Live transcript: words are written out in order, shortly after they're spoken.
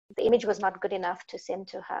the image was not good enough to send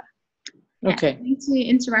to her. Okay. I need to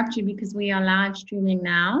interrupt you because we are live streaming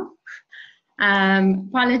now.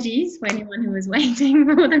 Apologies for anyone who was waiting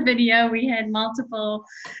for the video. We had multiple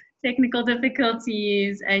technical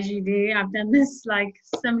difficulties, as you do. I've done this like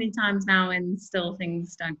so many times now and still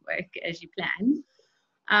things don't work as you planned.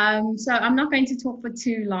 So I'm not going to talk for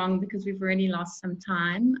too long because we've already lost some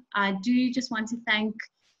time. I do just want to thank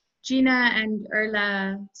Gina and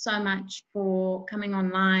Erla so much for coming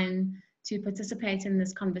online to participate in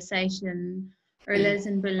this conversation. Erla's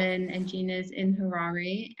in Berlin and Gina's in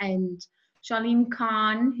Harare. And Sharlene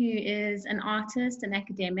Khan, who is an artist and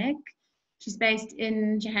academic. She's based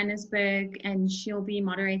in Johannesburg and she'll be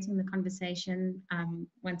moderating the conversation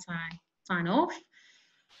once I sign off.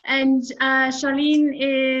 And Sharlene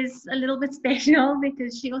is a little bit special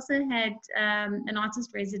because she also had an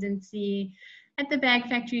artist residency at the Bag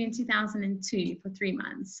Factory in 2002 for 3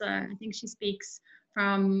 months. So I think she speaks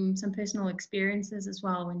from some personal experiences as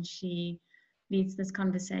well when she leads this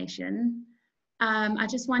conversation. I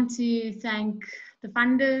just want to thank the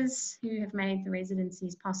funders who have made the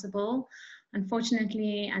residencies possible.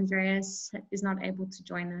 Unfortunately, Andreas is not able to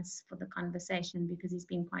join us for the conversation because he's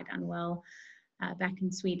been quite unwell back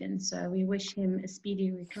in Sweden. So we wish him a speedy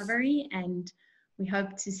recovery and we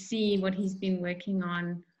hope to see what he's been working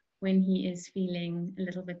on when he is feeling a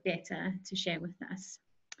little bit better to share with us.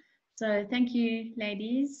 So thank you,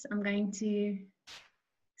 ladies. I'm going to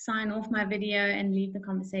sign off my video and leave the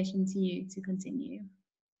conversation to you to continue.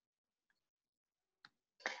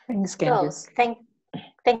 Thanks, Candice. So, thank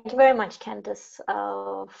you very much, Candice,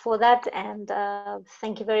 for that. And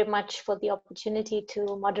thank you very much for the opportunity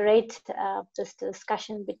to moderate this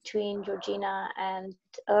discussion between Georgina and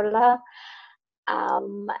Erla. A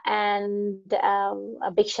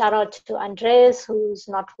big shout out to Andreas, who's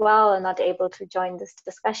not well and not able to join this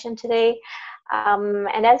discussion today.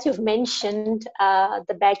 And as you've mentioned,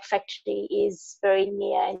 the Bag Factory is very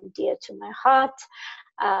near and dear to my heart.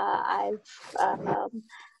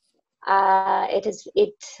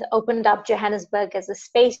 It opened up Johannesburg as a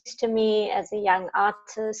space to me as a young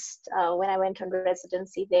artist when I went on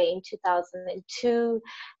residency there in 2002,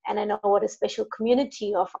 and I know what a special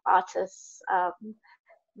community of artists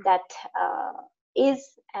that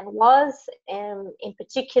is and was, in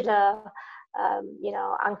particular, you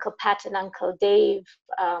know, Uncle Pat and Uncle Dave,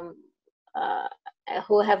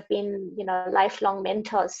 who have been, you know, lifelong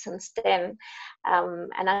mentors since then,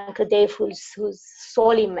 and Uncle Dave, who's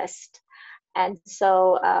sorely missed. And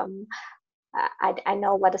so I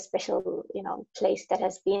know what a special, you know, place that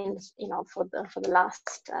has been, you know, for the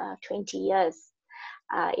last 20 years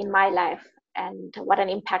in my life, and what an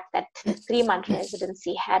impact that 3-month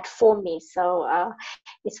residency had for me. So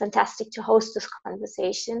it's fantastic to host this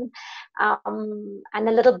conversation, and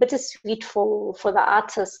a little bittersweet for the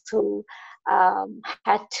artists who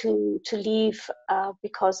had to leave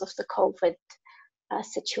because of the COVID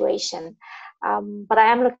situation. But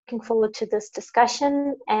I am looking forward to this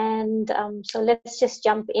discussion, and so let's just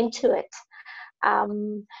jump into it.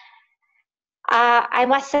 I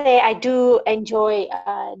must say I do enjoy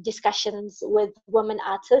discussions with women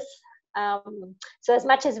artists. So as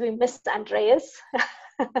much as we missed Andreas,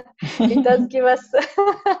 it does give us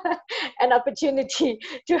an opportunity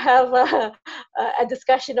to have a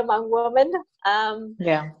discussion among women.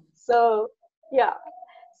 Yeah. So yeah.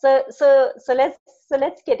 So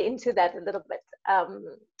let's get into that a little bit.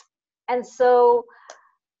 And so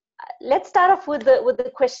let's start off with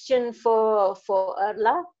the question for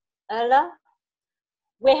Erla. Erla,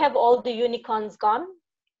 where have all the unicorns gone?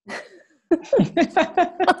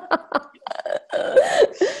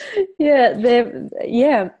 Yeah,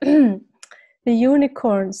 the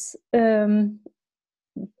unicorns.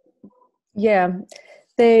 Yeah,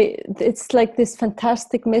 it's like this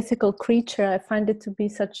fantastic mythical creature. I find it to be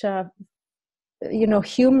such a, you know,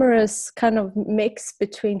 humorous kind of mix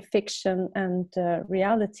between fiction and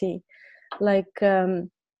reality. Like,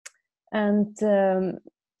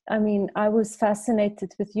 I mean, I was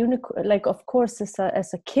fascinated with unicorn. Like, of course,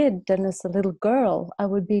 as a kid and as a little girl, I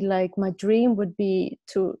would be like, my dream would be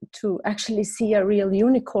to actually see a real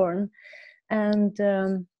unicorn, and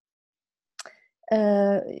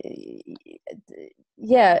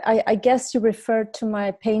yeah, I guess you referred to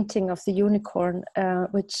my painting of the unicorn,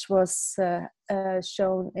 which was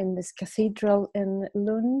shown in this cathedral in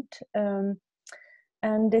Lund,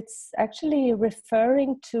 and it's actually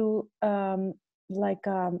referring to like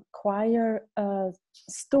choir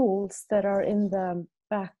stools that are in the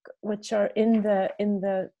back, which are in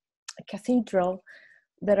the cathedral,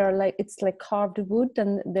 that are like, it's like carved wood,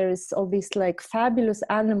 and there is all these like fabulous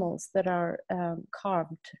animals that are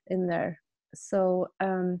carved in there. So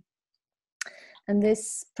and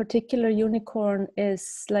this particular unicorn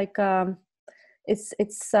is like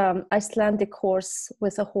it's Icelandic horse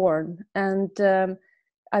with a horn, and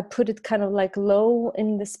I put it kind of like low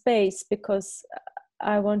in the space because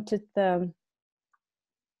I wanted the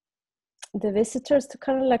visitors to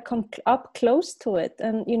kind of like come up close to it.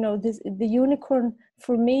 And the unicorn,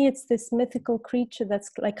 for me, it's this mythical creature that's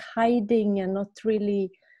like hiding and not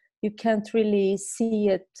really, you can't really see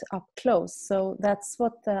it up close. So that's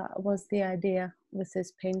what was the idea with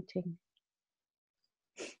this painting.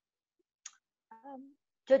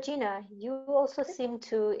 Georgina, you also seem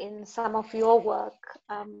to, in some of your work,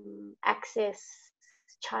 access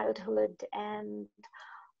childhood and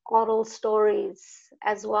oral stories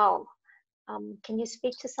as well. Can you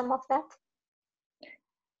speak to some of that?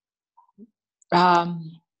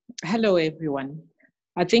 Hello, everyone.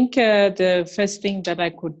 I think the first thing that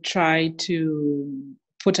I could try to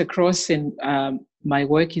put across in my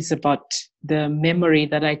work is about the memory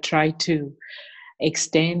that I try to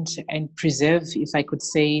extend and preserve, if I could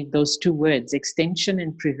say those two words, extension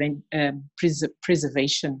and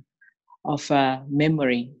preservation of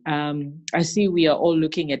memory. I see we are all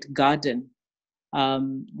looking at garden,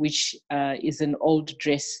 which is an old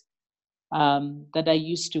dress that I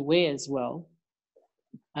used to wear as well,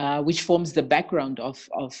 which forms the background of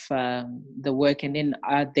the work. And then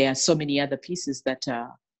there are so many other pieces that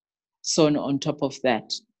are sewn on top of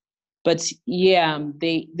that. But yeah,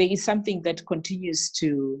 there is something that continues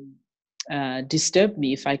to disturb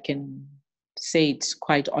me, if I can say it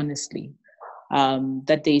quite honestly,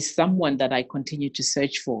 that there is someone that I continue to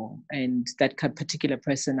search for, and that particular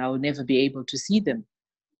person, I will never be able to see them.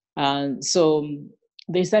 So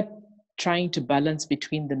there's that trying to balance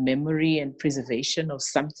between the memory and preservation of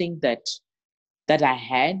something that I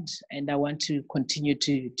had, and I want to continue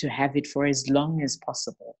to have it for as long as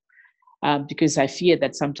possible. Because I fear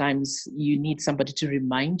that sometimes you need somebody to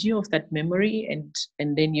remind you of that memory, and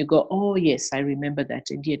then you go, oh yes, I remember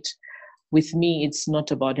that. And yet with me, it's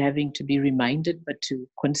not about having to be reminded, but to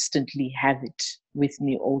constantly have it with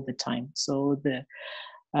me all the time. So the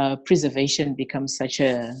preservation becomes such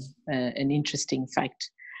an interesting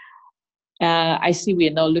fact. I see we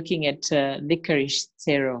are now looking at licorice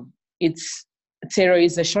tsero. Tsero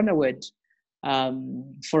is a Shona word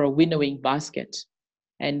for a winnowing basket.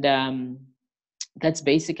 And that's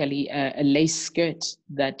basically a lace skirt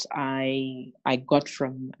that I got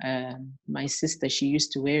from my sister. She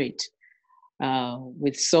used to wear it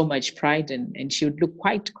with so much pride, and she would look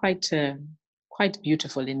quite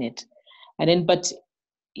beautiful in it. And then, but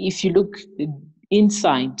if you look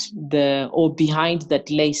inside or behind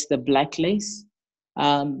that lace, the black lace,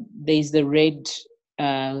 there's the red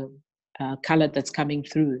color that's coming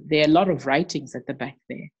through. There are a lot of writings at the back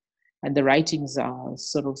there. And the writings are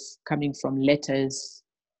sort of coming from letters,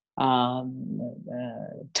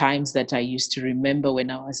 times that I used to remember when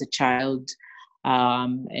I was a child,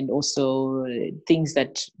 and also things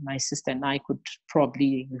that my sister and I could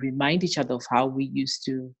probably remind each other of how we used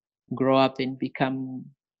to grow up and become,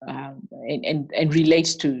 and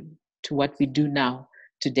relate to what we do now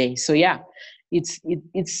today. So yeah, it's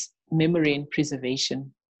memory and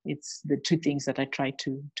preservation. It's the two things that I try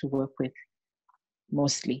to work with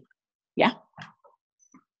mostly. Yeah.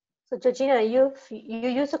 So Georgina, you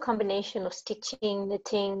use a combination of stitching,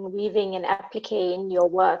 knitting, weaving, and applique in your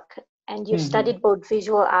work, and you've studied both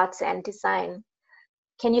visual arts and design.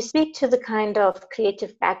 Can you speak to the kind of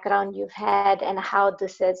creative background you've had and how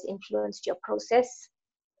this has influenced your process?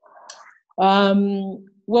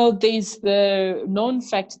 Well, there's the known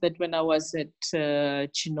fact that when I was at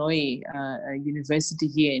Chinhoyi University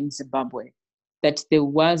here in Zimbabwe, that there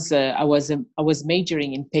was I was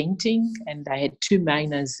majoring in painting, and I had 2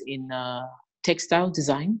 minors in textile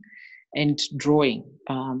design and drawing.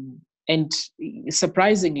 And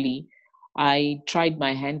surprisingly, I tried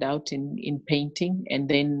my hand out in painting, and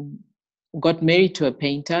then got married to a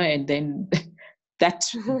painter, and then that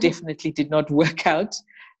definitely did not work out.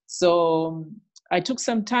 So I took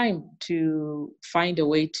some time to find a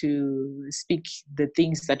way to speak the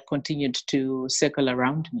things that continued to circle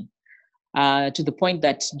around me. To the point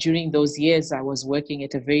that during those years, I was working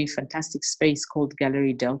at a very fantastic space called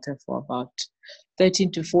Gallery Delta for about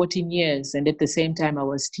 13 to 14 years. And at the same time, I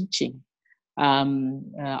was teaching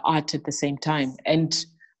art at the same time. And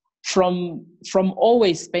from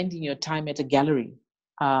always spending your time at a gallery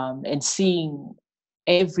and seeing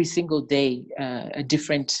every single day a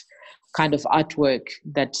different kind of artwork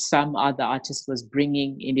that some other artist was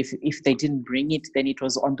bringing, and if they didn't bring it, then it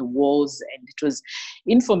was on the walls, and it was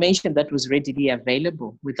information that was readily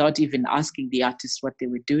available without even asking the artist what they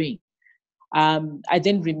were doing. I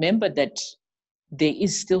then remembered that there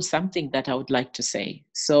is still something that I would like to say.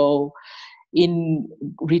 So in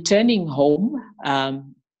returning home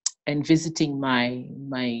and visiting my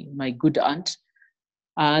good aunt,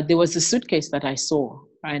 there was a suitcase that I saw,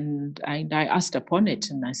 and I asked upon it,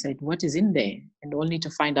 and I said, what is in there? And only to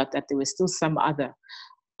find out that there were still some other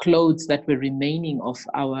clothes that were remaining of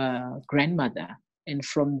our grandmother. And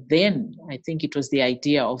from then, I think it was the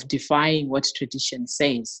idea of defying what tradition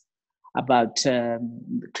says about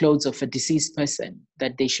clothes of a deceased person,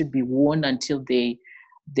 that they should be worn until they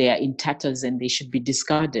are in tatters and they should be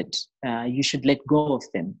discarded. You should let go of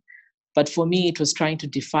them. But for me, it was trying to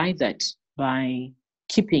defy that by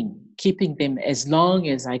keeping them as long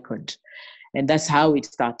as I could. And that's how it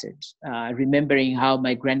started, remembering how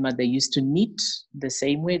my grandmother used to knit the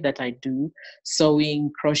same way that I do,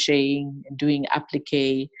 sewing, crocheting, doing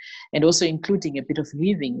applique, and also including a bit of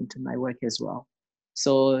weaving into my work as well.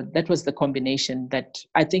 So that was the combination that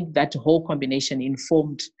I think that whole combination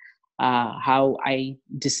informed how I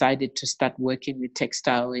decided to start working with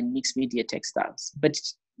textile and mixed media textiles. But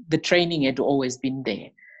the training had always been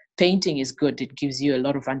there. Painting is good. It gives you a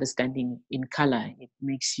lot of understanding in color. It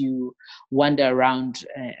makes you wander around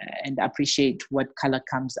and appreciate what color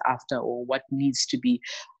comes after, or what needs to be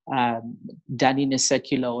done in a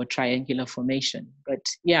circular or triangular formation. But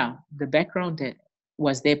yeah, the background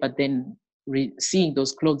was there, but then seeing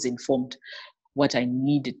those clothes informed what I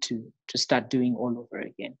needed to start doing all over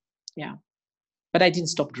again. Yeah, but I didn't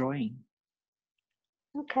stop drawing.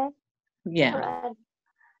 Okay. Yeah. All right.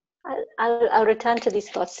 I'll return to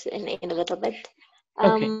these thoughts in a little bit.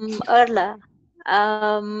 Okay. Erla,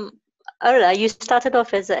 you started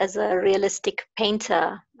off as a realistic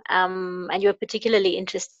painter, and you were particularly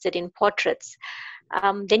interested in portraits.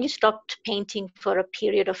 Then you stopped painting for a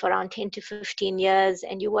period of around 10 to 15 years,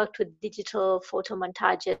 and you worked with digital photo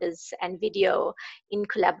montages and video in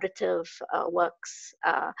collaborative works.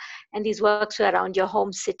 And these works were around your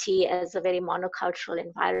home city as a very monocultural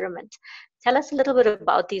environment. Tell us a little bit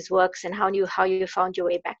about these works and how you found your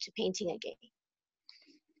way back to painting again.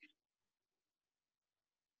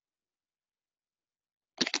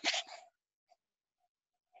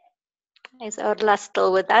 Is Erla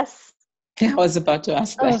still with us? I was about to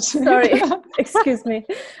ask that. Oh, sorry. Excuse me.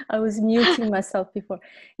 I was muting myself before.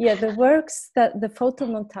 Yeah, the works, the photo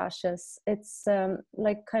montages, it's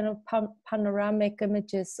like kind of panoramic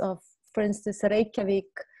images of, for instance, Reykjavik,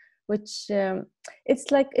 which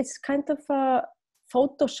it's kind of a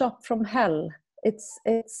Photoshop from hell. It's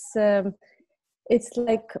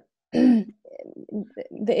like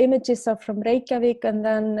the images are from Reykjavik, and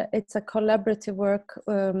then it's a collaborative work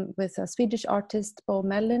with a Swedish artist, Bo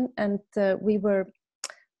Mellin, and we were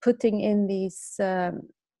putting in these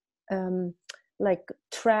like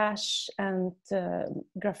trash and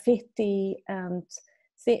graffiti and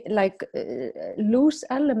loose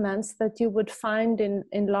elements that you would find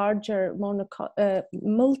in larger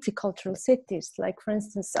multicultural cities. Like, for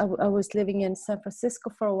instance, I was living in San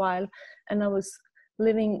Francisco for a while, and I was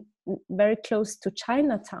living very close to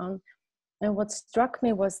Chinatown. And what struck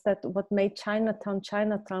me was that what made Chinatown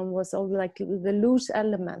was all like the loose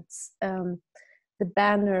elements, the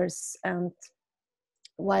banners, and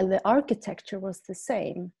while the architecture was the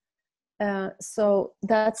same. So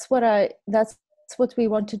that's what we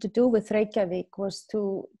wanted to do with Reykjavik, was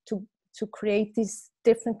to create these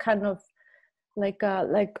different kind of like a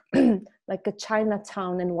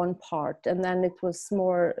Chinatown in one part, and then it was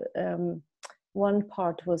more one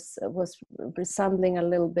part was resembling a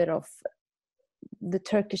little bit of the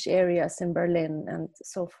Turkish areas in Berlin and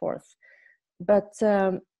so forth. But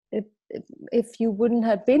if you wouldn't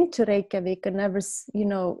have been to Reykjavik and never,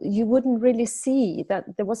 you wouldn't really see that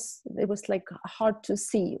it was like hard to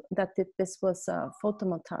see that this was a photo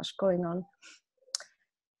montage going on.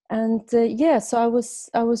 And so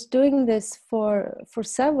I was doing this for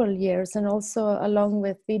several years, and also along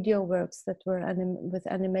with video works that were with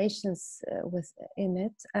animations in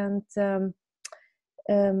it, and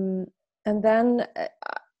then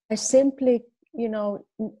I simply,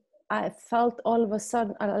 I felt all of a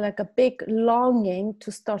sudden like a big longing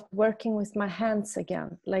to start working with my hands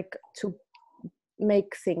again, like to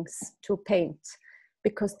make things, to paint,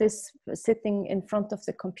 because this sitting in front of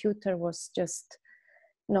the computer was just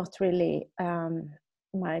not really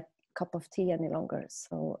my cup of tea any longer.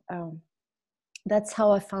 So that's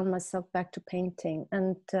how I found myself back to painting.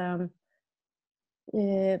 And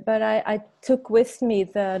but I took with me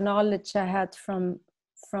the knowledge I had from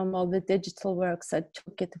all the digital works. I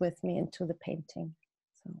took it with me into the painting.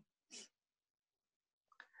 So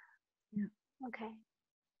yeah. Okay.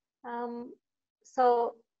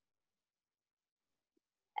 So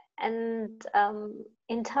And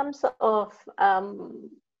in terms of,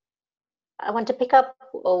 I want to pick up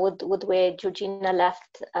with where Georgina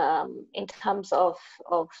left in terms of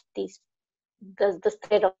the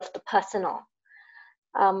thread of the personal,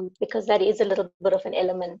 because that is a little bit of an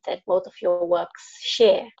element that both of your works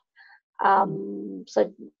share.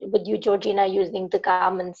 So with you, Georgina, using the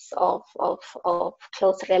garments of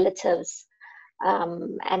close relatives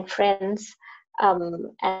and friends,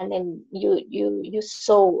 and then you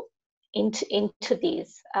sew into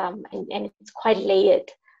these, and it's quite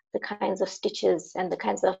layered, the kinds of stitches and the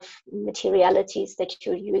kinds of materialities that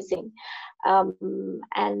you're using.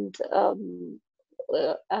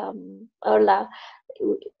 Erla,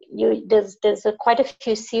 there's quite a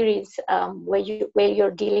few series where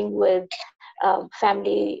you're dealing with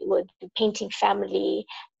family, with painting family,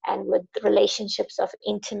 and with relationships of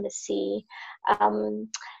intimacy.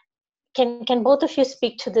 Can both of you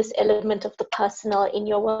speak to this element of the personal in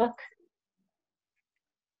your work?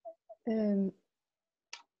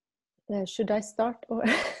 Should I start? Or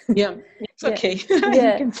Yeah, it's okay.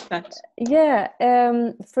 Yeah. You can start. Yeah.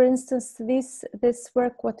 For instance, this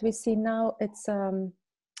work, what we see now, it's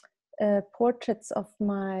portraits of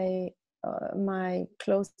my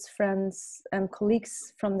close friends and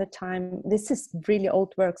colleagues from the time. This is really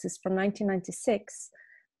old works. It's from 1996,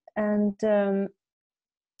 and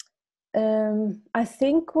I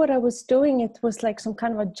think what I was doing, it was like some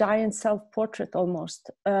kind of a giant self-portrait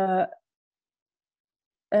almost.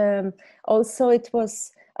 Also, it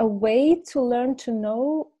was a way to learn to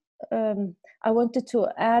know. I wanted to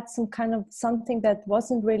add some kind of something that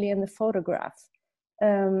wasn't really in the photograph,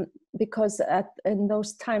 because in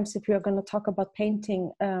those times, if you're going to talk about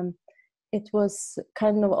painting, it was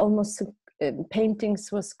kind of almost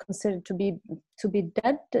paintings was considered to be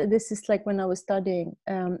dead. This is like when I was studying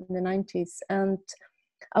in the 90s, and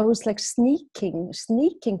I was like sneaking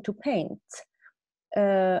to paint.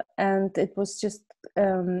 And it was just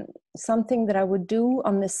something that I would do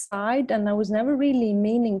on the side, and I was never really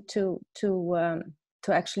meaning to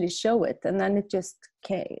actually show it. And then it just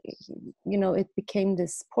came, it became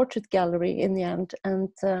this portrait gallery in the end. And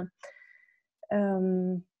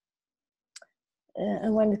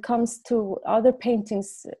when it comes to other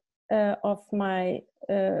paintings of my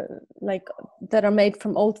like that are made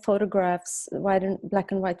from old photographs,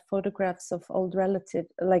 black and white photographs of old relative,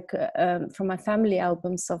 like from my family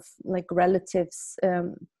albums of like relatives,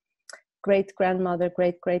 great grandmother,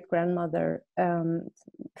 great grandmother,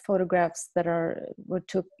 photographs that were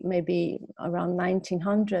took maybe around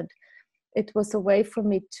 1900. It was a way for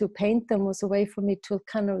me to paint them, was a way for me to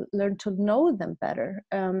kind of learn to know them better.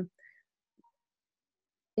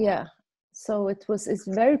 Yeah. So it was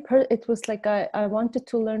like I wanted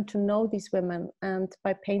to learn to know these women, and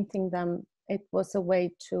by painting them, it was a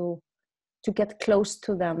way to get close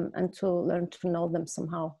to them and to learn to know them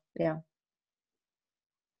somehow. Yeah.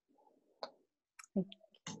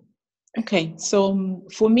 Okay, so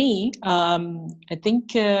for me, I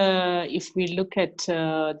think if we look at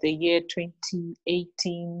the year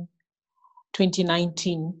 2018,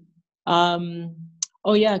 2019,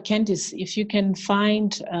 oh yeah, Candice, if you can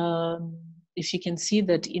find, if you can see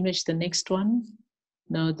that image, the next one,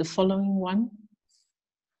 no, the following one.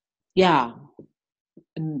 Yeah,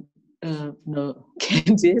 no,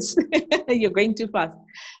 Candice, you're going too fast.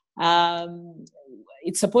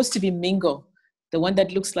 It's supposed to be Mingo, the one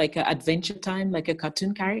that looks like an Adventure Time, like a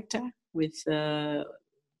cartoon character, with the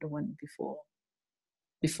one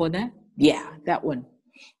before that. Yeah, that one.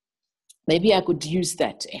 Maybe I could use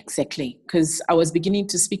that exactly, because I was beginning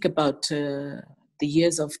to speak about the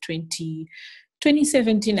years of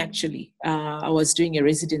 2017, actually. I was doing a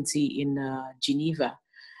residency in Geneva,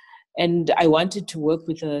 and I wanted to work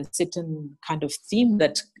with a certain kind of theme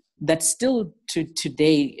that still to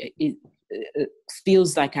today it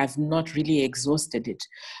feels like I've not really exhausted it,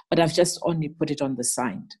 but I've just only put it on the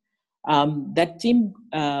side. That theme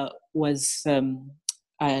was,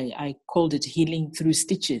 I called it Healing Through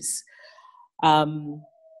Stitches.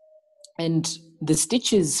 And the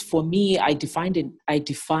stitches, for me, I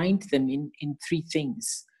defined them in three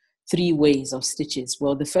things, three ways of stitches.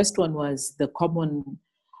 Well, the first one was the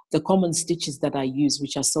common stitches that I use,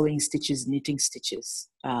 which are sewing stitches, knitting stitches,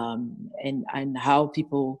 and how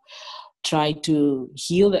people try to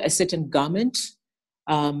heal a certain garment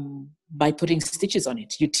by putting stitches on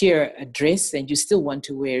it. You tear a dress and you still want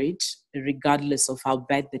to wear it, regardless of how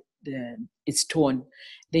bad it's torn.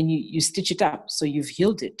 Then you stitch it up, so you've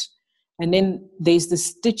healed it. And then there's the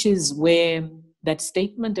stitches where that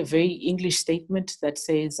statement, a very English statement that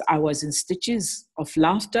says, I was in stitches of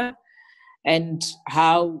laughter, and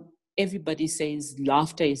how everybody says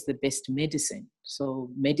laughter is the best medicine. So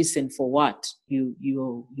medicine for what? You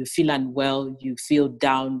feel unwell, you feel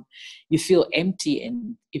down, you feel empty,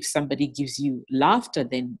 and if somebody gives you laughter,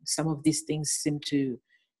 then some of these things seem to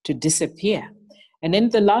disappear. And then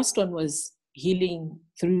the last one was healing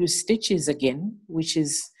through stitches again, which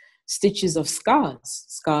is stitches of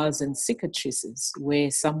scars and cicatrices,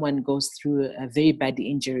 where someone goes through a very bad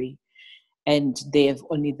injury and they have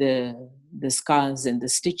only the scars and the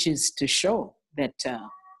stitches to show that,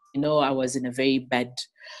 I was in a very bad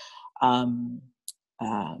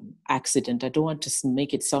accident. I don't want to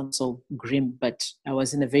make it sound so grim, but I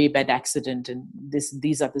was in a very bad accident, and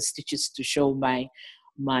these are the stitches to show my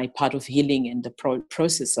part of healing and the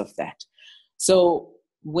process of that. So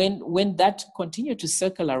when that continued to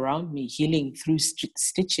circle around me, healing through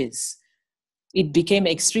stitches, it became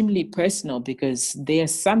extremely personal, because there are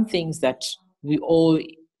some things that we all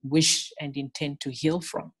wish and intend to heal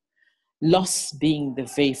from. Loss being the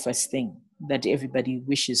very first thing that everybody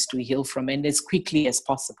wishes to heal from, and as quickly as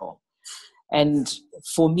possible. And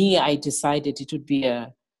for me, I decided it would be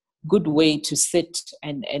a good way to sit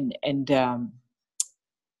and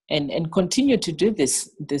continue to do this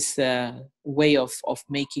way of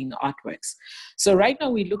making artworks. So right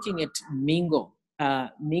now we're looking at Mingo.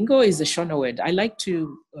 Mingo is a Shona word. I like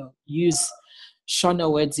to use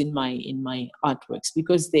Shona words in my artworks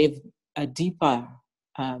because they have a deeper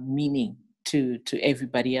meaning to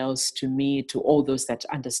everybody else, to me, to all those that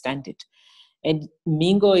understand it. And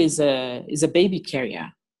Mingo is a baby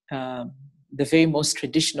carrier, the very most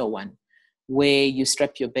traditional one, where you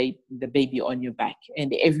strap the baby on your back,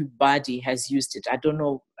 and everybody has used it. I don't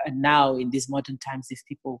know now in these modern times if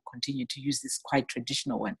people continue to use this quite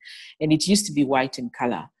traditional one. And it used to be white in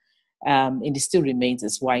color, and it still remains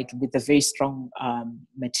as white with a very strong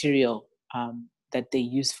material that they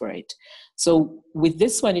use for it. So with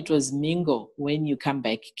this one, it was Mingo, when you come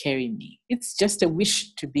back, carry me. It's just a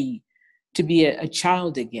wish to be a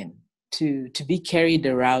child again, to be carried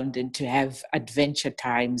around and to have adventure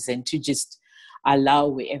times, and to just allow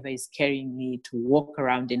wherever is carrying me to walk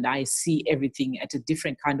around, and I see everything at a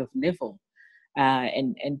different kind of level,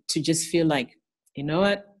 and to just feel like, you know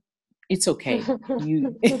what, it's okay.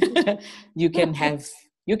 You can have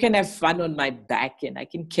fun on my back, and I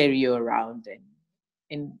can carry you around,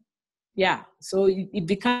 and yeah. So it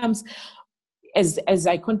becomes, as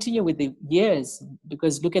I continue with the years,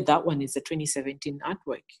 because look at that one, it's a 2017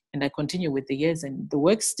 artwork, and I continue with the years, and the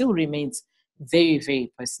work still remains very,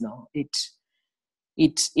 very personal. It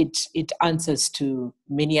answers to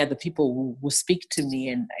many other people who speak to me,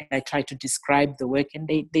 and I try to describe the work, and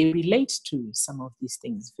they relate to some of these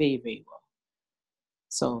things very, very well.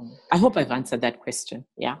 So I hope I've answered that question.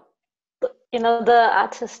 Yeah. The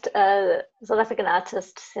artist, South African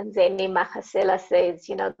artist Senzeni Mahasela says,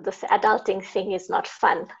 this adulting thing is not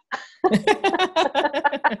fun.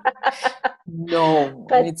 No,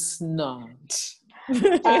 but it's not.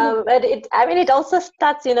 But it also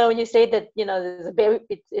starts, when you say that, there's a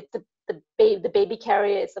baby, the baby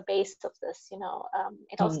carrier is the base of this,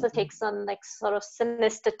 it also takes on like sort of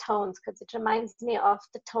sinister tones, because it reminds me of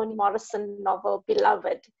the Toni Morrison novel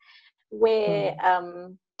Beloved, where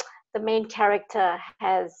the main character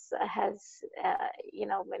has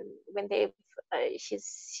when they've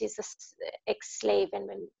she's a ex-slave, and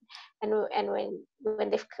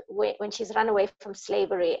when she's run away from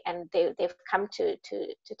slavery and they've come to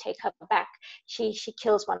take her back, she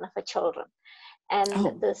kills one of her children, and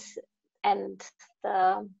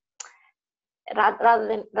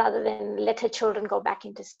rather than let her children go back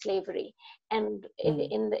into slavery, and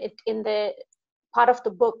in the part of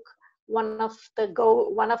the book, one of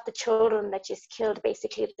the children that she's killed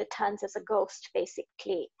basically returns as a ghost,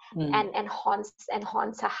 basically, and haunts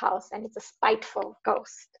her house, and it's a spiteful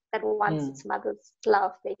ghost that wants its mother's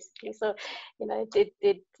love, basically. So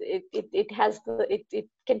it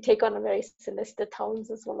can take on a very sinister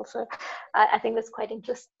tones as well. So I think that's quite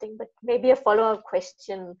interesting. But maybe a follow-up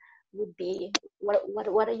question would be,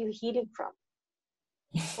 what are you healing from?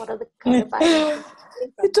 What are the kind of items?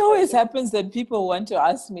 It always happens that people want to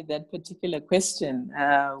ask me that particular question.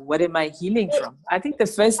 What am I healing from? I think the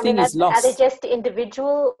first thing is loss. Are they just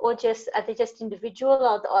individual, or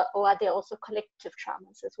are they also collective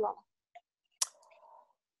traumas as well?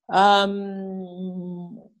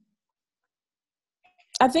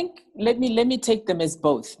 I think let me take them as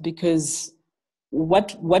both, because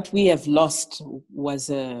what we have lost was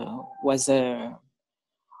a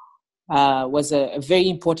very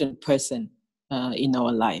important person in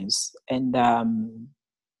our lives, and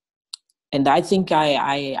I think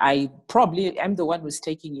I probably am the one who's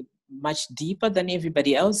taking it much deeper than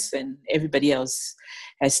everybody else, and everybody else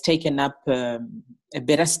has taken up a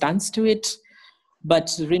better stance to it.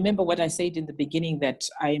 But remember what I said in the beginning, that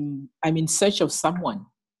I'm in search of someone,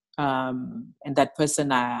 and that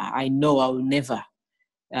person I know I'll never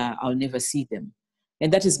see them,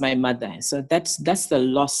 and that is my mother. So that's the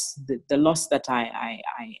loss, the loss that I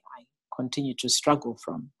continue to struggle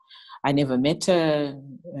from. I never met her.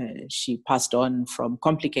 She passed on from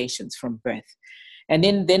complications from birth. And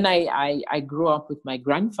then I grew up with my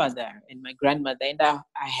grandfather and my grandmother, and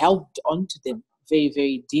I held on to them very,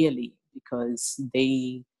 very dearly, because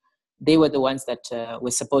they were the ones that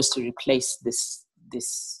were supposed to replace this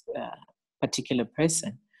particular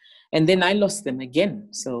person. And then I lost them again.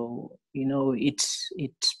 So, it's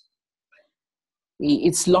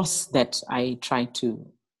loss that I try to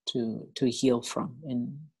heal from.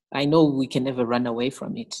 And I know we can never run away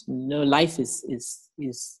from it. Life is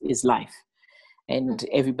life. And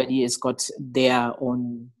everybody has got their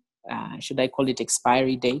own, should I call it,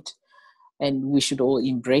 expiry date, and we should all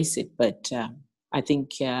embrace it. But I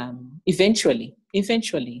think eventually,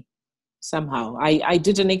 somehow, I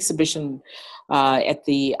did an exhibition at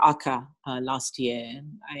the ACA last year,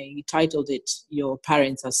 and I titled it "Your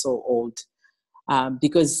Parents Are So Old,"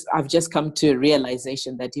 because I've just come to a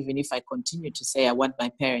realization that even if I continue to say I want my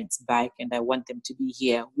parents back and I want them to be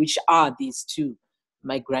here, which are these two,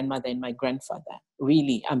 my grandmother and my grandfather,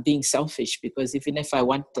 really, I'm being selfish, because even if I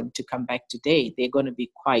want them to come back today, they're going to be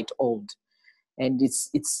quite old. And it's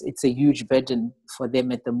a huge burden for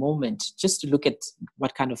them at the moment, just to look at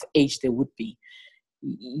what kind of age they would be.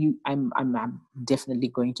 I'm definitely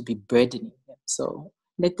going to be burdening them. So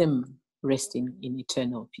let them rest in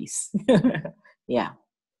eternal peace. Yeah.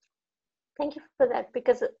 Thank you for that,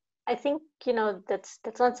 because I think, that's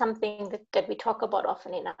not something that we talk about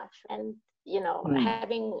often enough. And,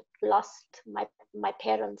 having lost my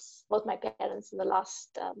parents, both my parents, in the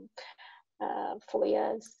last 4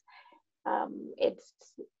 years, it's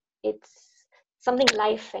something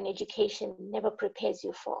life and education never prepares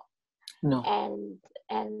you for. No.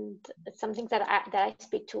 And it's something that I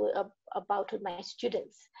speak about with my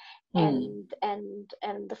students, and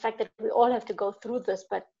the fact that we all have to go through this,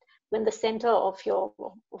 but when the center of your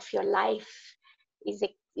life is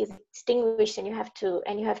extinguished, and you have to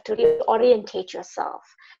reorientate yourself,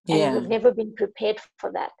 and you've never been prepared for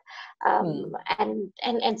that,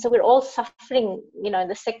 and so we're all suffering,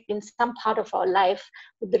 in some part of our life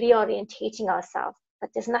with reorientating ourselves. But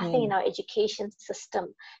there's nothing in our education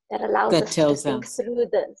system that allows us to think through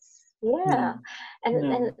this.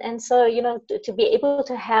 And so, to be able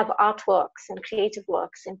to have artworks and creative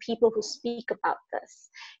works and people who speak about this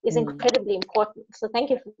is incredibly important. So thank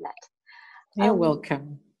you for that. You're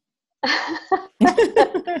welcome.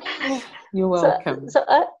 You're welcome. So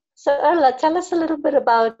Erla, tell us a little bit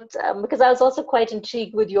about, because I was also quite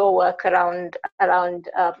intrigued with your work around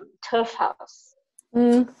Turf House.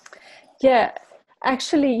 Yeah.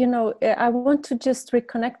 Actually, I want to just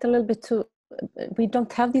reconnect a little bit to, we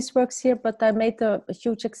don't have these works here, but I made a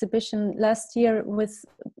huge exhibition last year with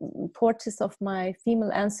portraits of my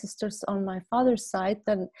female ancestors on my father's side.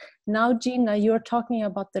 And now, Gina, you're talking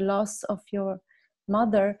about the loss of your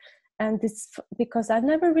mother. And it's because I've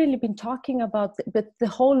never really been talking about it, but the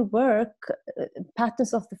whole work,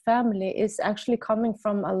 Patterns of the Family, is actually coming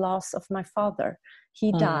from a loss of my father.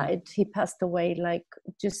 He died, he passed away like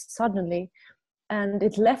just suddenly. And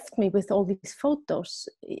it left me with all these photos.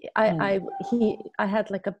 I had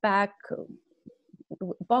like a back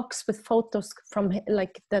box with photos from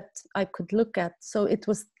like that I could look at. So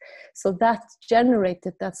that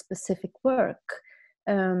generated that specific work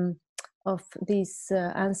of these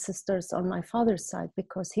ancestors on my father's side,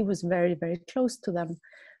 because he was very, very close to them.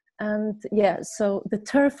 And so the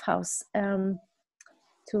Turf House, to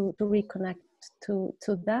reconnect to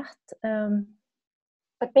that.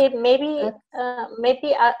 But maybe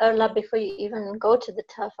Erla, before you even go to the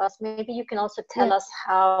Turf House, maybe you can also tell us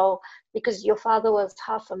how, because your father was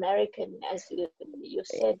half American, as you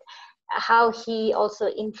said, how he also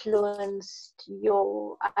influenced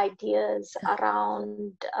your ideas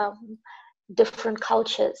around different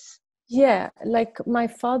cultures. Yeah, like my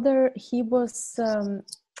father, he was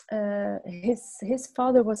his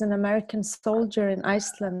father was an American soldier in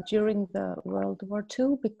Iceland during the World War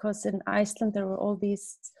II, because in Iceland there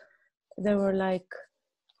were like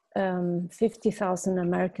 50,000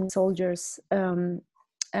 American soldiers,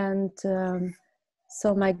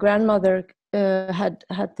 so my grandmother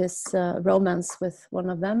had this romance with one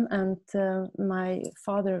of them, and my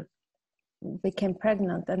father became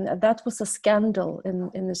pregnant, and that was a scandal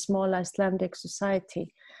in a small Icelandic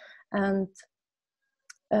society. And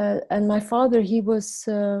my father, he was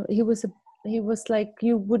like,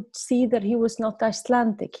 you would see that he was not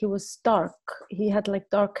Icelandic. He was dark. He had like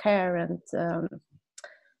dark hair, and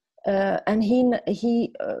and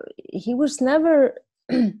he was never.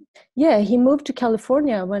 Yeah, he moved to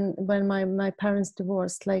California when my parents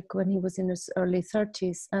divorced, like when he was in his early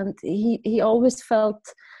 30s, and he always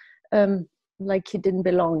felt like he didn't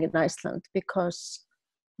belong in Iceland because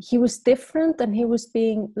he was different, and he was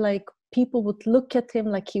being like, people would look at him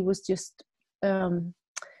like he was just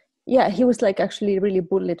he was like actually really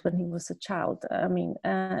bullied when he was a child. I mean,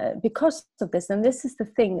 because of this. And this is the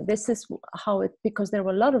thing, this is how it, because there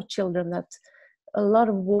were a lot of children, that a lot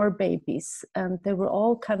of war babies, and they were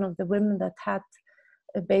all kind of, the women that had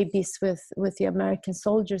babies with the American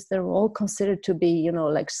soldiers, they were all considered to be, you know,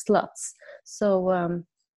 like sluts. So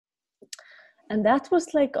and that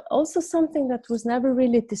was like also something that was never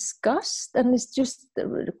really discussed, and it's just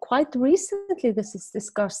quite recently this is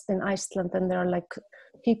discussed in Iceland, and there are like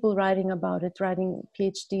people writing about it, writing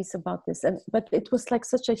PhDs about this, and but it was like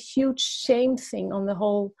such a huge shame thing on the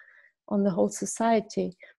whole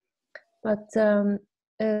society. But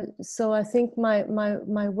so I think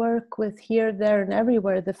my work with Here, There, and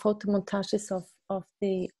Everywhere, the photo montages of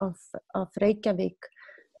Reykjavik,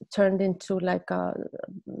 turned into like a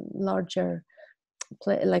larger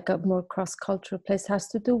play, like a more cross-cultural place, has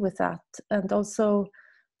to do with that. And also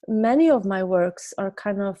many of my works are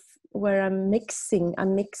kind of where I'm mixing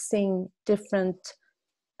different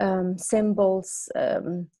symbols,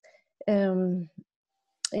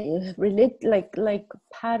 like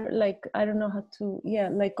pattern, like I don't know how to,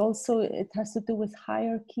 like also it has to do with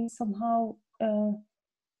hierarchy somehow,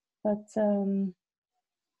 but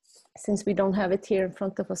since we don't have it here in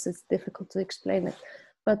front of us, it's difficult to explain it.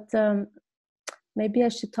 But maybe I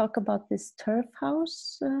should talk about this turf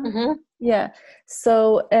house. Yeah,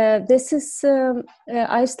 so this is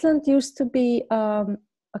Iceland used to be a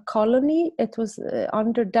colony. It was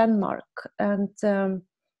under Denmark, and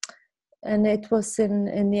it was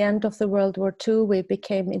in the end of the World War II we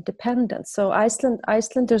became independent. So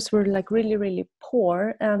Icelanders were like really, really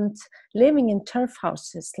poor and living in turf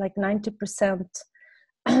houses. Like 90%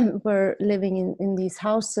 were living in these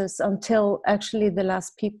houses until actually the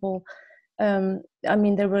last people. I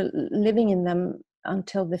mean, they were living in them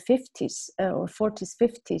until the 50s or 40s,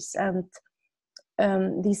 50s,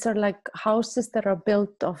 and these are like houses that are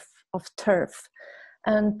built of turf.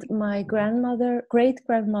 And my great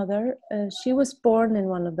grandmother, she was born in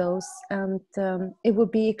one of those, and it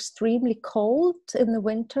would be extremely cold in the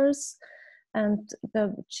winters, and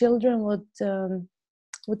the children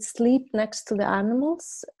would sleep next to the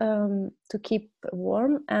animals to keep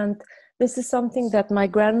warm. And this is something that my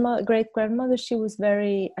great grandmother, she was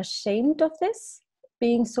very ashamed of this,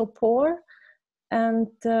 being so poor. And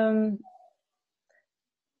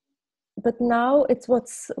but now it's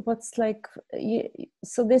what's like,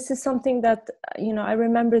 so this is something that, you know, I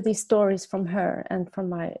remember these stories from her and from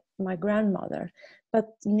my grandmother,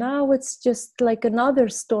 but now it's just like another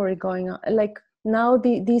story going on. Like now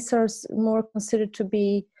these are more considered to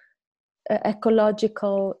be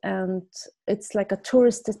ecological, and it's like a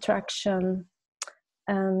tourist attraction.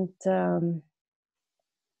 And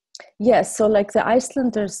so like the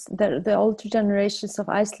Icelanders, the older generations of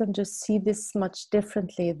Icelanders see this much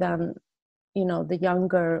differently than, you know, the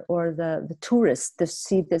younger or the tourists. They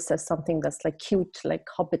see this as something that's like cute, like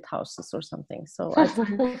hobbit houses or something. So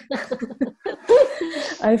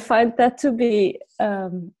I find that to be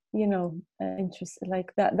you know, interesting.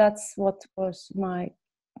 Like that's what was my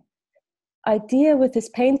idea with this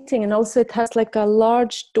painting. And also it has like a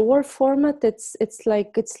large door format. It's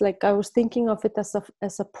like I was thinking of it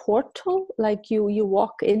as a portal, like you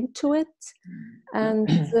walk into it. And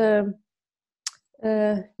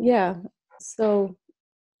so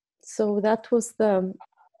that was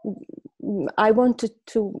I wanted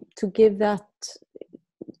to give that,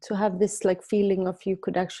 to have this like feeling of you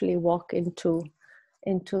could actually walk into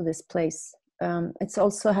this place. It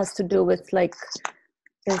also has to do with like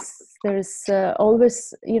there's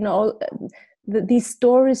always, you know, these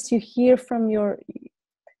stories you hear from your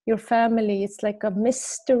family. It's like a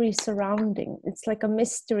mystery surrounding. It's like a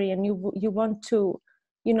mystery, and you want to,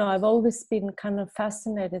 you know, I've always been kind of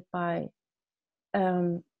fascinated by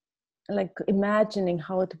like imagining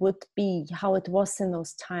how it would be, how it was in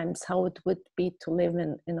those times, how it would be to live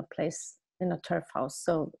in a place, in a turf house.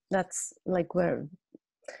 So that's like where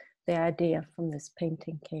the idea from this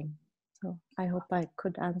painting came. So I hope I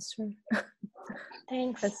could answer.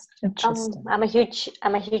 Thanks. That's interesting. I'm a huge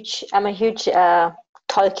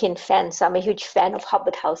Tolkien fan, so I'm a huge fan of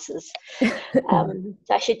hobbit houses.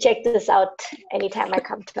 So I should check this out anytime I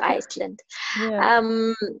come to Iceland.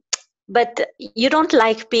 Yeah. But you don't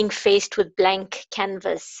like being faced with blank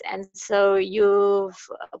canvas, and so you've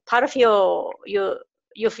part of your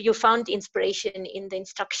you found inspiration in the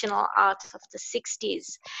instructional art of the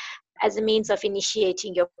 60s as a means of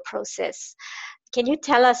initiating your process. Can you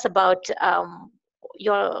tell us about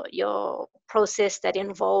your process that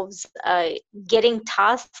involves getting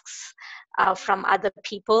tasks from other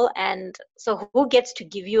people? And so who gets to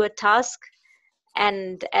give you a task?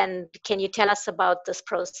 And can you tell us about this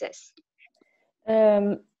process?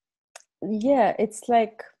 Yeah, it's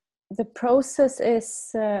like the process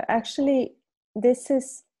is actually, this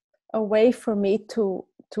is a way for me to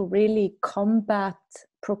really combat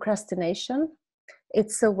procrastination.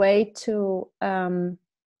 It's a way to how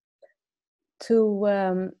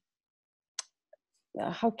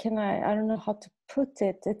can I don't know how to put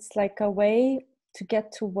it. It's like a way to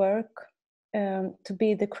get to work, to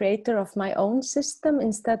be the creator of my own system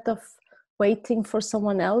instead of waiting for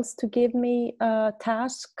someone else to give me a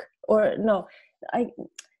task. Or no, how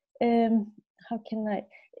can I?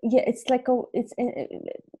 Yeah, it's like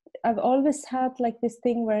I've always had like this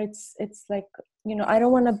thing where it's like, you know, I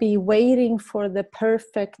don't want to be waiting for the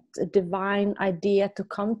perfect divine idea to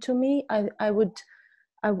come to me. I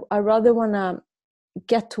rather want to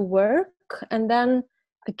get to work, and then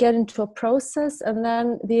I get into a process, and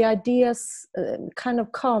then the ideas kind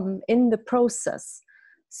of come in the process.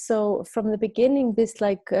 So from the beginning, this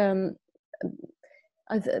like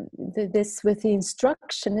this with the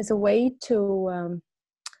instruction is a way to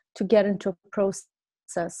get into a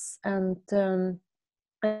process. And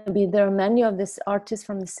I mean, there are many of these artists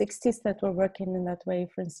from the 60s that were working in that way.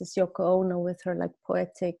 For instance, Yoko Ono with her like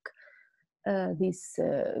poetic these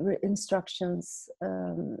instructions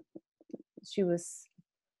she was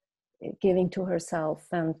giving to herself,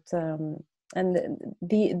 and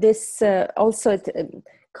this also it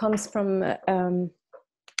comes from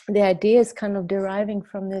the idea is kind of deriving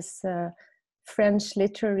from this French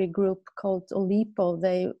literary group called Oulipo.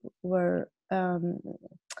 They were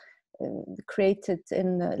created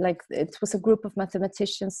in like, it was a group of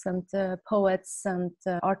mathematicians and poets and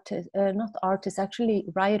artists, not artists, actually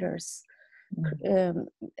writers, in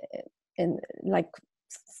like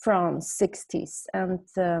France 60s, and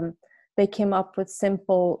they came up with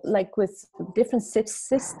simple, like with different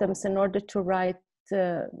systems in order to write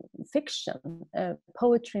fiction,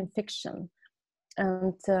 poetry and fiction.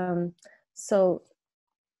 And so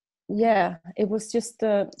yeah, it was just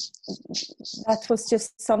that was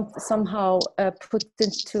just somehow put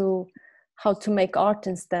into how to make art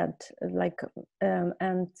instead, like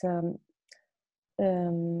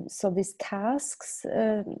so these tasks,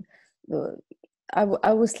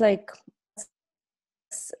 I was like,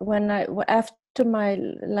 when after my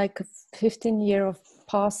like 15 year of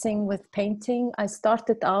passing with painting, I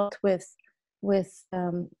started out with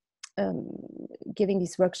giving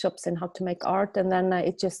these workshops in how to make art, and then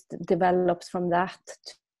it just develops from that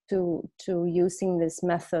to using these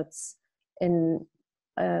methods in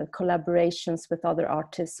collaborations with other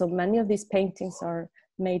artists. So many of these paintings are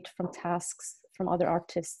made from tasks from other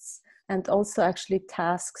artists, and also actually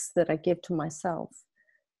tasks that I give to myself.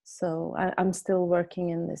 So I'm still working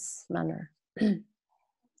in this manner. And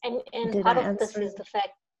part of this is the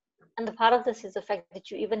fact, and the part of this is the fact that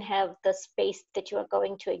you even have the space that you are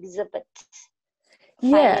going to exhibit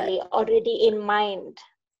finally already in mind.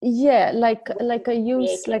 Yeah, like I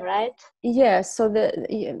use creating, right? Yeah, so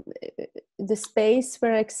the space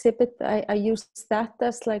where I exhibit, I use that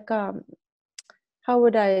as like how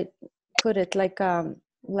would I put it, like a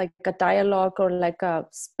dialogue, or like a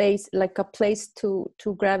space, like a place to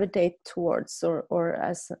gravitate towards, or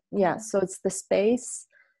as so it's the space,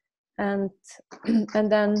 and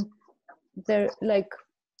then there, like,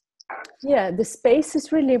 the space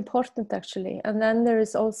is really important actually. And then there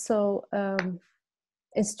is also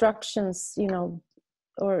instructions, you know,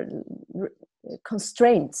 or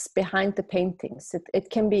constraints behind the paintings. It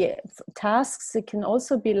can be tasks, it can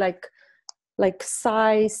also be like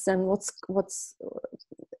size and what's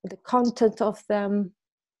the content of them.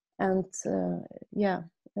 And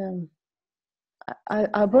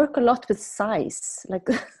I work a lot with size, like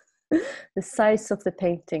the size of the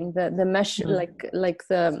painting, the measure, like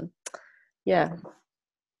the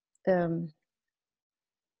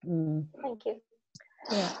Thank you.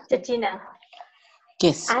 Yeah. Georgina.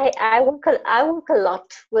 Yes. I work a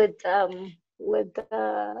lot with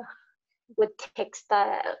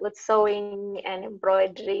textile, with sewing and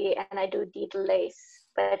embroidery, and I do needle lace,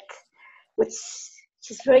 but which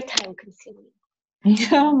is very time consuming.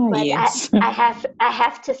 But yes. I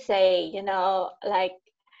have to say, you know, like,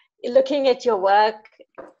 looking at your work,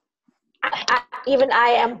 even I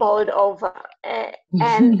am bowled over,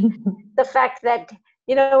 and the fact that,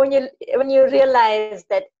 you know, when you realize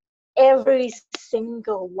that every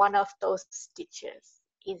single one of those stitches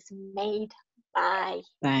is made by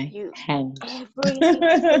you. Hand. Every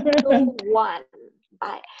single one.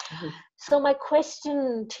 So my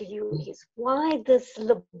question to you is, why this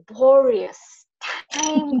laborious,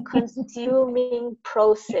 time-consuming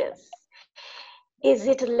process? Is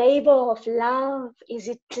it a labor of love? Is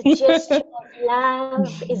it a gesture of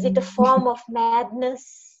love? Is it a form of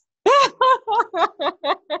madness?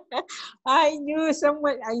 I knew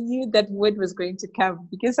that word was going to come,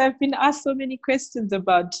 because I've been asked so many questions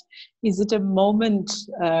about, is it a moment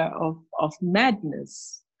of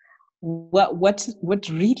madness? What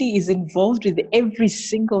really is involved with every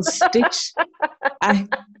single stitch?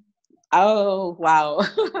 Oh wow.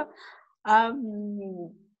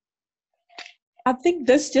 I think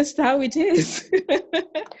that's just how it is.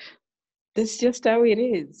 That's just how it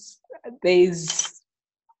is.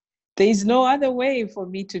 There's no other way for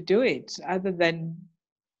me to do it other than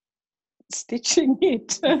stitching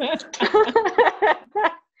it.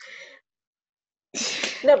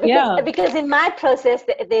 No, because in my process,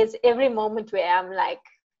 there's every moment where I'm like,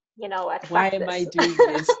 you know what? Why am I doing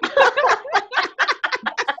this?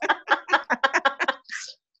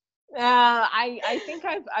 I think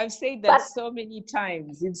I've said that so many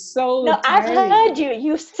times. It's so no. tiring. I've heard you.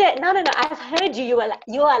 You said no. I've heard you.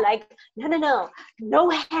 You are like no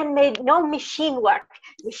handmade, no machine work.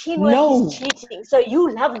 Machine work is cheating. So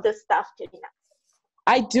you love this stuff, Georgina.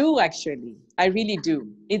 I do, actually. I really do.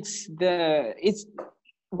 It's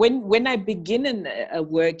when I begin a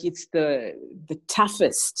work, it's the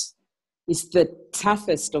toughest. It's the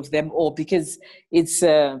toughest of them all, because it's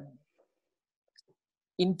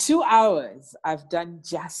in 2 hours I've done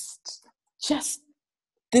just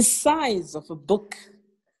the size of a book.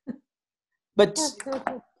 But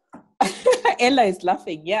Ella is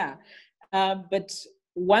laughing, yeah. But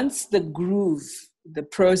once the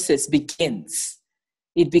process begins,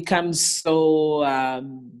 it becomes so,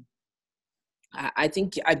 I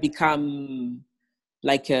think I become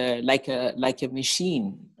like a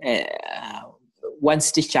machine, one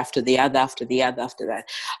stitch after the other, after that.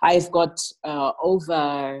 I've got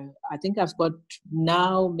I think I've got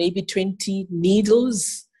now maybe 20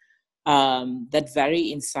 needles that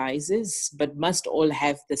vary in sizes, but must all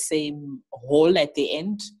have the same hole at the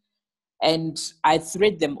end. And I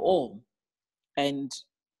thread them all. And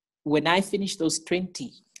when I finish those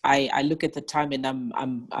 20, I look at the time and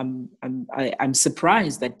I'm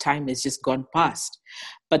surprised that time has just gone past.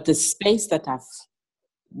 But the space that I've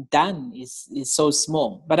done is so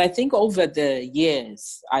small. But I think over the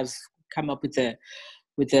years I've come up with a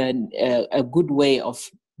good way of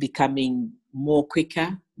becoming more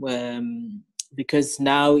quicker, because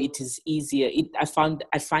now it is easier. I find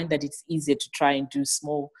that it's easier to try and do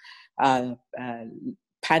small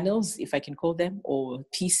panels, if I can call them, or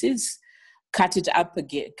pieces, cut up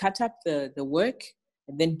the work,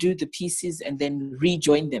 and then do the pieces and then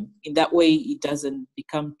rejoin them. In that way, it doesn't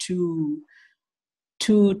become too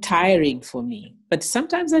tiring for me. But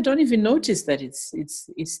sometimes I don't even notice that it's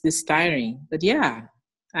this tiring. But yeah,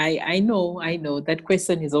 I know that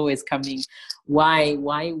question is always coming. Why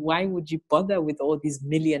would you bother with all these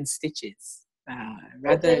million stitches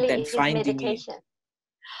rather than finding meditation.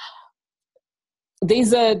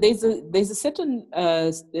 There's a certain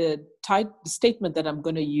statement that I'm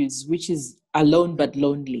going to use, which is alone but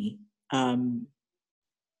lonely. And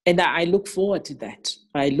I look forward to that.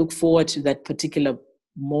 I look forward to that particular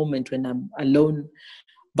moment when I'm alone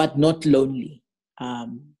but not lonely.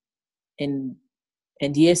 And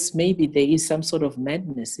yes, maybe there is some sort of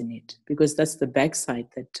madness in it, because that's the backside,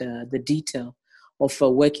 that the detail of a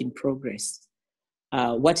work in progress.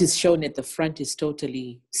 What is shown at the front is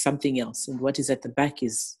totally something else, and what is at the back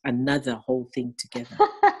is another whole thing together.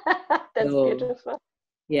 That's beautiful.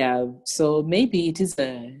 Yeah, so maybe it's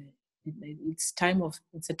a time of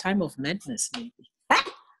madness, maybe,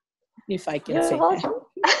 if I can say that.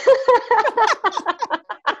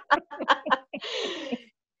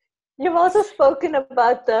 You've also spoken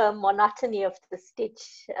about the monotony of the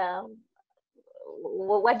stitch.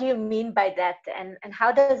 What do you mean by that, and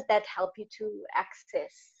how does that help you to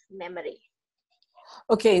access memory?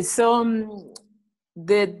 Okay, so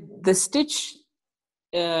the stitch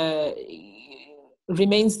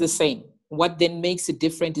remains the same. What then makes it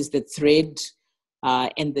different is the thread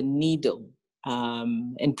and the needle,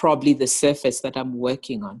 and probably the surface that I'm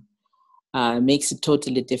working on makes it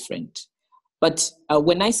totally different. But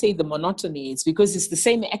when I say the monotony, it's because it's the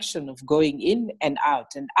same action of going in and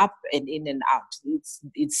out and up and in and out.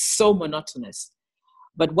 It's so monotonous.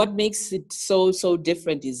 But what makes it so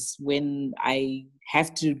different is when I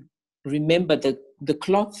have to remember the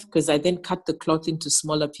cloth, because I then cut the cloth into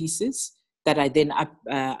smaller pieces that I then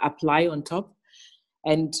apply on top.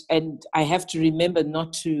 And I have to remember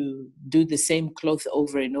not to do the same cloth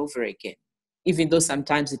over and over again, even though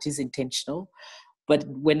sometimes it is intentional. But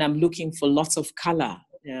when I'm looking for lots of color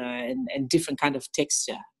and different kind of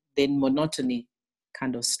texture, then monotony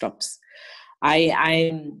kind of stops.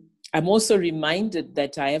 I'm also reminded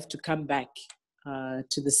that I have to come back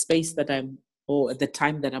to the space that or at the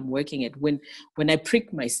time that I'm working at. When I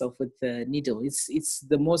prick myself with the needle, it's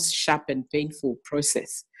the most sharp and painful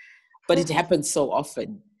process, but it happens so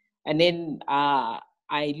often. And then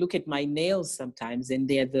I look at my nails sometimes, and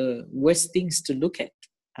they're the worst things to look at.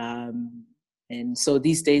 And so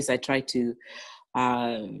these days I try to,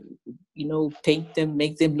 paint them,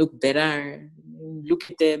 make them look better, look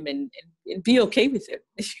at them and be okay with them,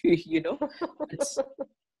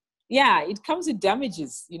 Yeah, it comes with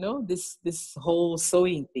damages, this whole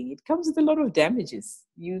sewing thing. It comes with a lot of damages.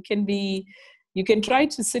 You can try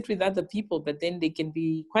to sit with other people, but then they can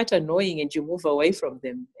be quite annoying and you move away from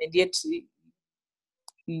them. And yet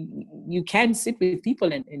you can sit with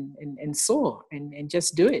people and sew and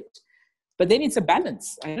just do it. But then it's a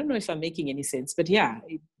balance. I don't know if I'm making any sense, but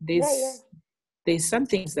there's some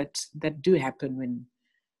things that do happen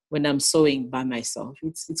when I'm sewing by myself.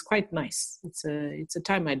 It's quite nice. It's a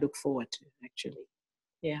time I look forward to, actually.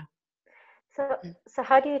 Yeah. So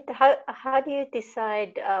how do you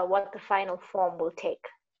decide what the final form will take?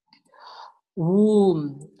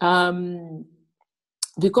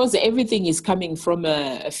 Because everything is coming from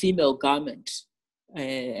a female garment.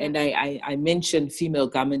 And I mentioned female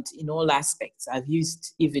garment in all aspects. I've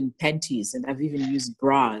used even panties, and I've even used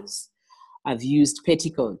bras. I've used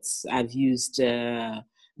petticoats. I've used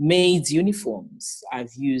maids' uniforms.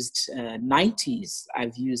 I've used nighties.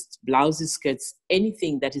 I've used blouses, skirts,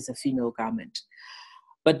 anything that is a female garment.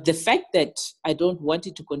 But the fact that I don't want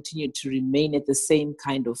it to continue to remain at the same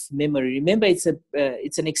kind of memory. Remember, it's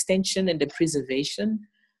an extension and a preservation.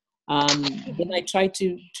 Then I try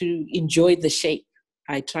to enjoy the shape.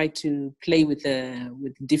 I try to play with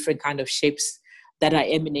different kind of shapes that are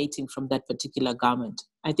emanating from that particular garment.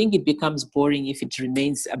 I think it becomes boring if it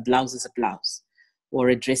remains a blouse is a blouse or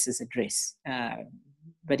a dress is a dress.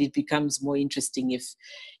 But it becomes more interesting if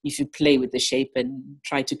you play with the shape and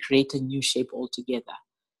try to create a new shape altogether.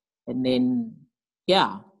 And then,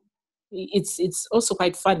 it's also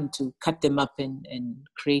quite fun to cut them up and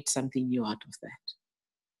create something new out of that.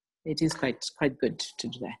 It is quite good to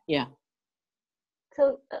do that. Yeah.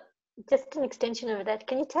 So just an extension of that,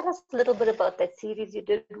 can you tell us a little bit about that series you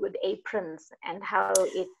did with aprons and how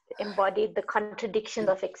it embodied the contradictions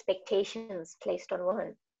of expectations placed on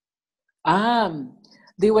women?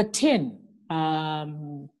 There were 10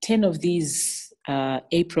 of these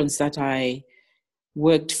aprons that I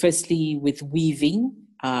worked firstly with weaving.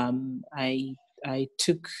 I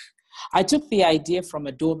took the idea from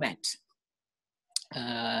a doormat,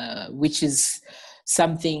 which is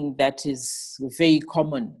something that is very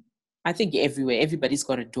common. I think everywhere, everybody's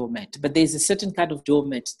got a doormat, but there's a certain kind of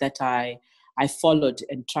doormat that I followed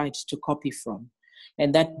and tried to copy from.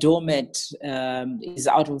 And that doormat is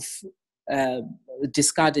out of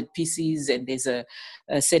discarded pieces, and there's a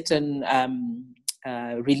certain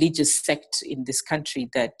religious sect in this country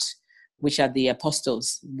which are the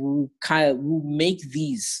apostles, who make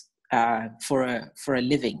these for a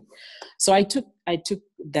living. So I took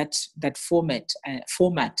that format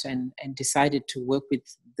and decided to work with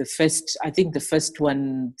the first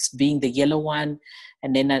one being the yellow one,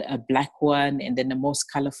 and then a black one, and then the most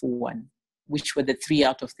colorful one, which were the 3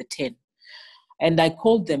 out of the 10. And I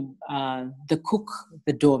called them the cook,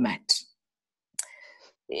 the doormat.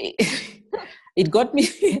 It got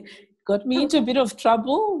me into a bit of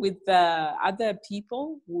trouble with other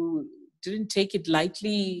people who didn't take it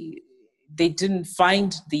lightly. They didn't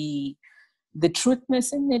find the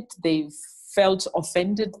truthness in it. They felt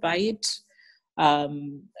offended by it.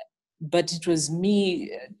 But it was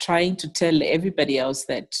me trying to tell everybody else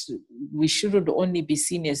that we shouldn't only be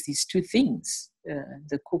seen as these 2 things,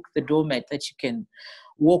 the cook, the doormat, that you can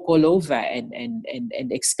walk all over and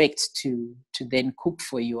expect to then cook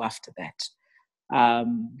for you after that.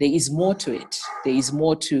 There is more to it. There is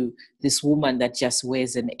more to this woman that just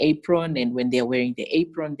wears an apron, and when they're wearing the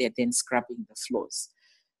apron, they're then scrubbing the floors.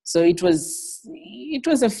 So it was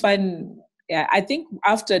a fun. I think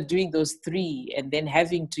after doing those 3 and then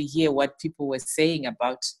having to hear what people were saying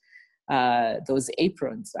about those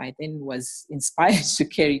aprons, I then was inspired to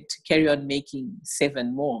carry on making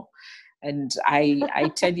 7 more. And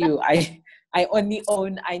I tell you, I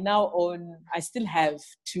still have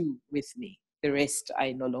 2 with me. The rest,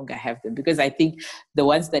 I no longer have them, because I think the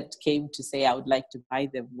ones that came to say I would like to buy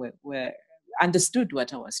them were understood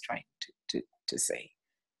what I was trying to say.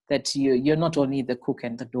 that you're not only the cook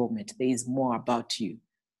and the doormat. There is more about you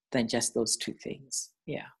than just those two things.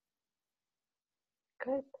 Yeah.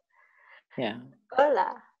 Good. Yeah.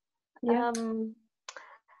 Erla, Yeah.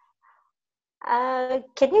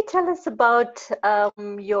 can you tell us about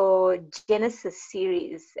your Genesis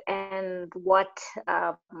series and what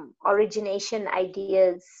origination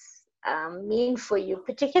ideas mean for you,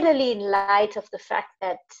 particularly in light of the fact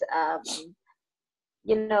that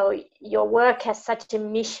your work has such a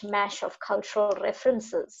mishmash of cultural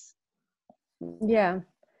references? Yeah.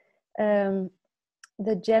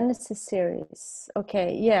 The Genesis series.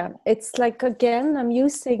 Okay. Yeah. It's like, again,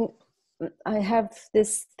 I have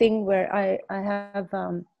this thing where I have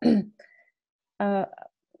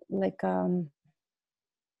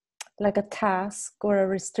like a task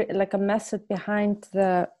or like a method behind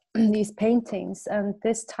these paintings, and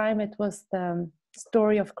this time it was the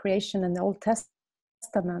story of creation in the Old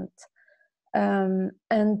Testament,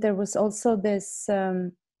 and there was also this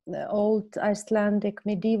the old Icelandic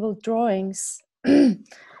medieval drawings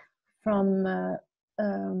from the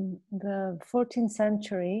 14th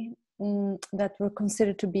century that were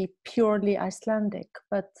considered to be purely Icelandic,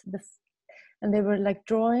 and they were like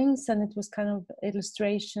drawings, and it was kind of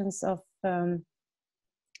illustrations of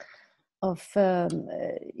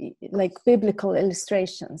like biblical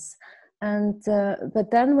illustrations. And but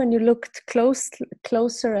then when you looked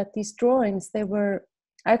closer at these drawings, they were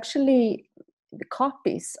actually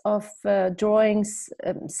copies of drawings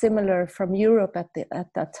similar from Europe at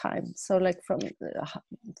that time. So like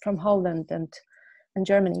from Holland and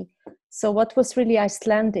Germany. So what was really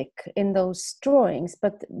Icelandic in those drawings?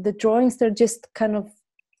 But the drawings, they're just kind of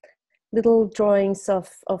little drawings of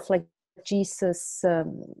like Jesus,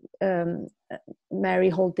 Mary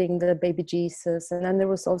holding the baby Jesus, and then there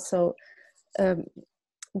was also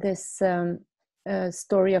this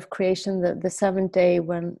story of creation, the seventh day,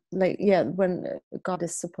 when God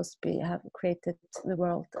is supposed to have created the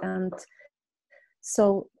world. And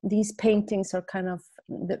so these paintings are kind of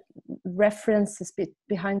the references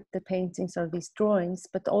behind the paintings are these drawings,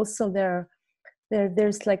 but also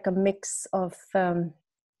there's like a mix of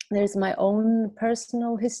there's my own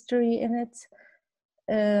personal history in it.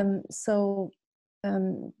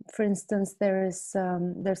 For instance, there's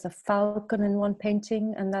a falcon in one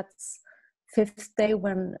painting, and that's fifth day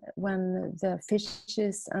when the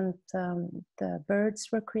fishes and the birds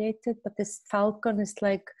were created. But this falcon is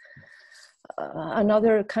like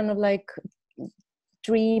another kind of like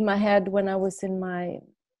dream I had when I was in my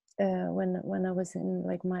when I was in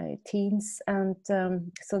like my teens, and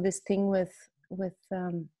so this thing with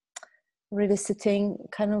revisiting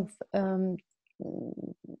kind of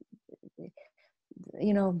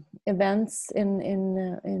events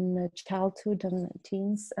in childhood and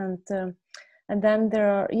teens, and then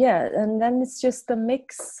and then it's just a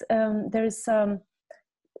mix.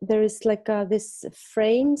 There is like this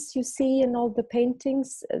frames you see in all the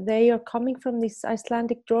paintings. They are coming from these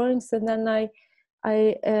Icelandic drawings, and then I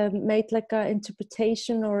made like an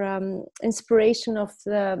interpretation or inspiration of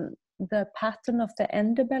the pattern of the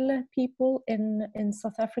Endebelle people in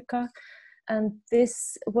South Africa. And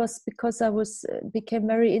this was because I became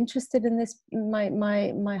very interested in this.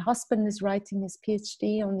 My husband is writing his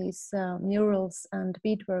PhD on these murals and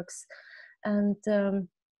beadworks, and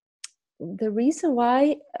the reason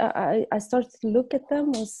why I started to look at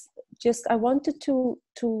them was just I wanted to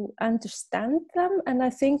understand them. And I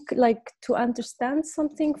think like to understand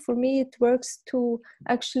something, for me it works to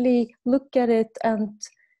actually look at it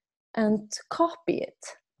and copy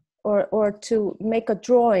it, or to make a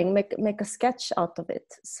drawing, make a sketch out of it.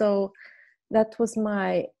 So that was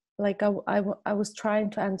my, like I was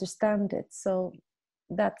trying to understand it. So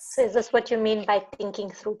is this what you mean by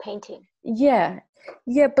thinking through painting? Yeah,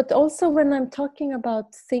 but also when I'm talking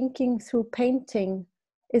about thinking through painting,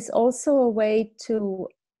 is also a way to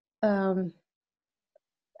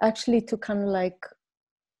actually to kind of like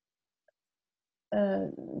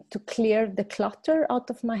to clear the clutter out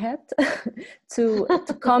of my head, to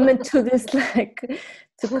come into this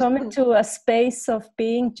to come into a space of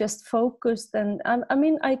being just focused. And I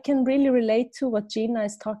mean, I can really relate to what Gina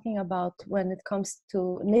is talking about when it comes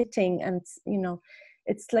to knitting, and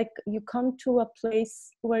it's like you come to a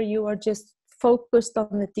place where you are just focused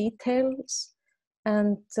on the details,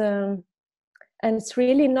 and it's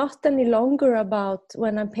really not any longer about,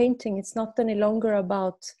 when I'm painting, it's not any longer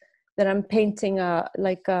about that I'm painting a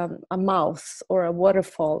mouth or a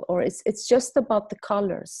waterfall, or it's just about the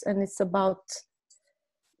colors, and it's about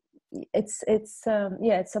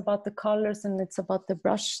the colors, and it's about the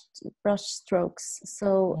brush strokes.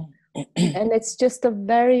 So and it's just a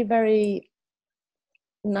very, very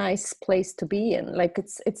nice place to be in. Like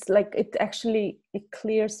it's like it actually it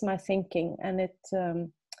clears my thinking, and it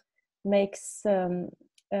makes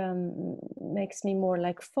me more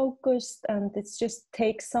like focused, and it's just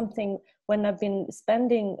takes something. When I've been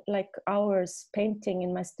spending like hours painting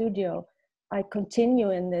in my studio, I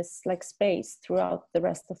continue in this like space throughout the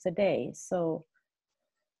rest of the day. So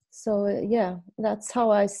yeah, that's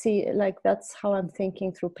how I see it. Like that's how I'm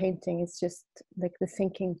thinking through painting. It's just like the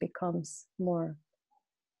thinking becomes more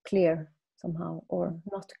clear somehow, or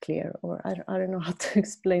not clear, or I don't know how to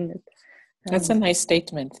explain it. That's a nice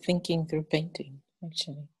statement, thinking through painting,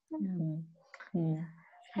 actually.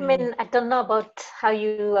 I mean, I don't know about how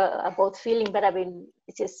you are both feeling, but I mean,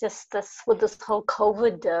 it's just this, with this whole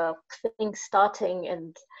COVID thing starting,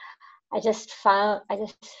 and I just find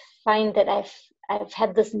that I've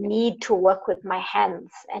had this need to work with my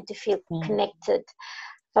hands and to feel connected.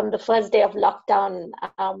 From the first day of lockdown,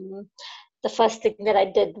 the first thing that I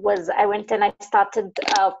did was I went and I started.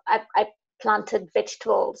 I planted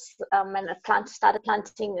vegetables, and I started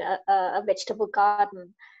planting a vegetable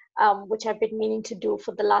garden, which I've been meaning to do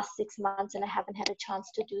for the last 6 months, and I haven't had a chance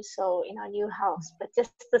to do so in our new house. But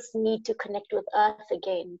just this need to connect with earth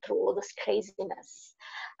again through all this craziness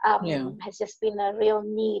has just been a real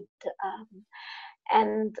need.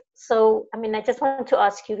 And so, I mean, I just wanted to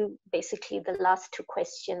ask you basically the last two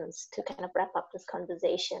questions to kind of wrap up this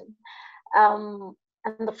conversation. And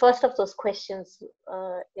the first of those questions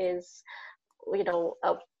is, you know,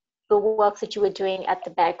 the work that you were doing at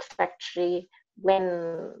the bag factory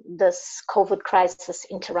when this COVID crisis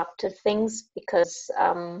interrupted things, because,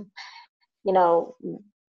 you know,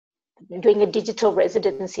 doing a digital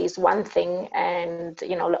residency is one thing, and,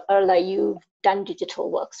 you know, Erla, you've done digital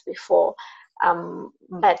works before,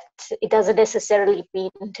 but it doesn't necessarily mean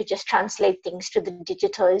to just translate things to the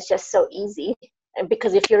digital is just so easy.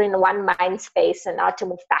 Because if you're in one mind space and now to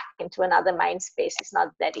move back into another mind space, it's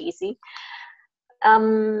not that easy.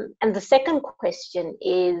 And the second question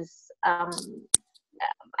is, I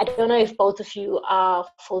don't know if both of you are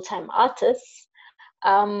full-time artists.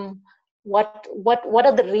 What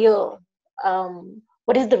are the real,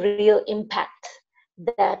 what is the real impact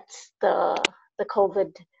that the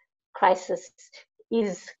COVID crisis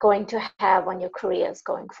is going to have on your careers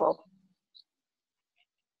going forward?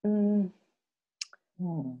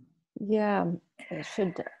 Yeah,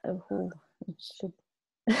 should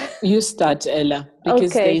you start, Ella,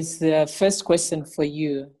 because okay. There's the first question for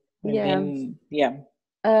you. And then,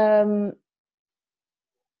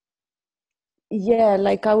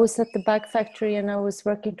 like I was at the bag factory and I was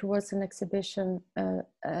working towards an exhibition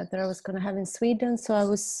that I was going to have in Sweden. So I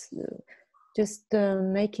was just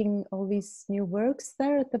making all these new works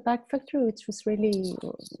there at the bag factory, which was really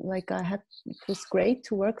like it was great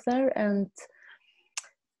to work there. And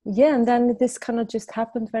yeah, and then this kind of just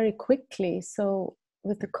happened very quickly. So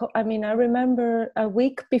with I mean, I remember a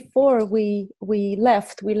week before we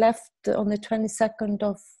left on the 22nd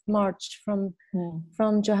of March from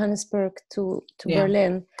Johannesburg to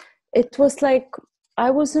Berlin. It was like I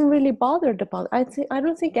wasn't really bothered about it. I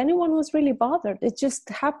don't think anyone was really bothered. It just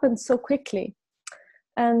happened so quickly,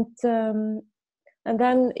 and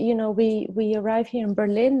then, you know, we arrive here in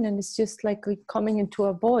Berlin, and it's just like coming into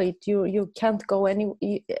a void. You can't go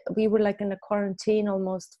we were like in a quarantine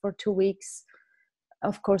almost for 2 weeks.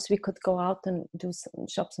 Of course, we could go out and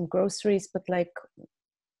shop some groceries, but like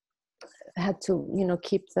had to, you know,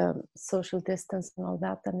 keep the social distance and all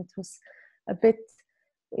that. And it was a bit,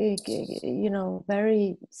 you know,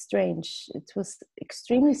 very strange. It was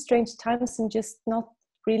extremely strange times, and just not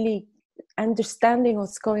really understanding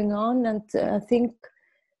what's going on. And I think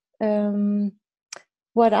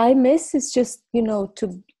what I miss is just, you know,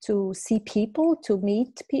 to see people, to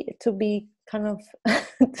meet people, to be kind of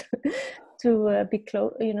to be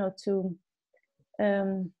close, you know, to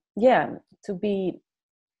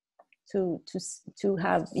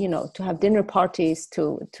have, you know, to have dinner parties,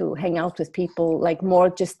 to hang out with people, like more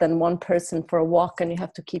just than one person for a walk, and you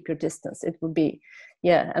have to keep your distance. It would be,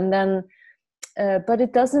 and then but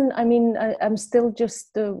it doesn't, I mean, I'm still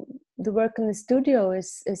just the work in the studio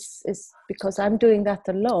is because I'm doing that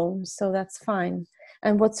alone, so that's fine.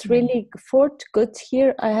 And what's really good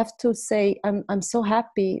here, I have to say, I'm so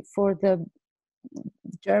happy for the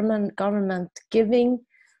German government giving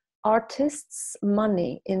artists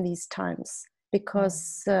money in these times,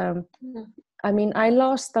 because I mean, I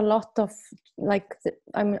lost a lot of, like,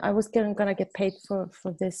 I was gonna get paid for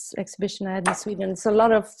this exhibition I had in Sweden. It's a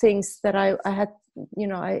lot of things that I had, you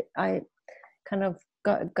know, I kind of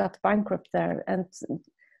got bankrupt there, and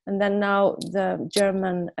then now the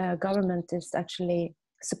German government is actually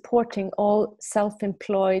supporting all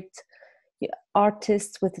self-employed,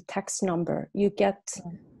 artists with a tax number. You get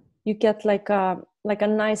like a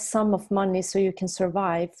nice sum of money so you can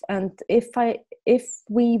survive. And if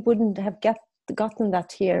we wouldn't have gotten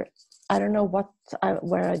that here, I don't know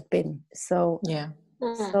where I'd been. So Yeah.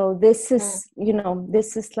 So this is,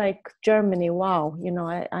 this is like Germany. Wow,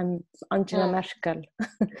 I'm Angela Merkel.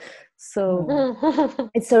 So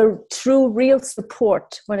it's a true, real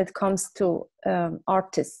support when it comes to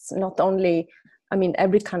artists. Not only,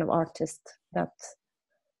 every kind of artist, that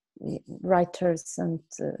writers and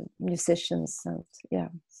musicians and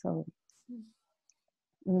So,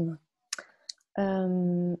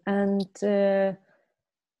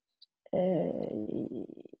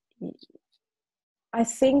 I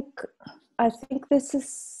think this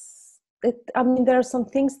is it. There are some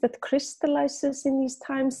things that crystallizes in these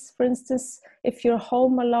times. For instance, if you're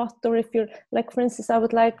home a lot, or if you're like, for instance, I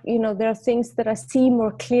would like, there are things that I see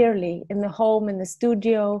more clearly in the home, in the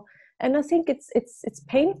studio, and I think it's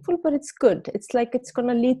painful, but it's good. It's like it's going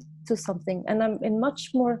to lead to something, and I'm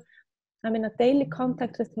in a daily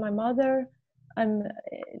contact with my mother. I'm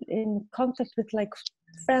in contact with like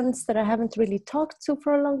friends that I haven't really talked to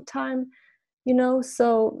for a long time.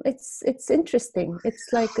 So it's interesting.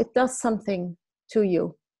 It's like it does something to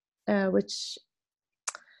you, which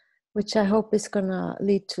I hope is gonna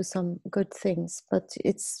lead to some good things. But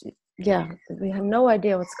we have no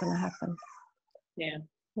idea what's gonna happen. Yeah.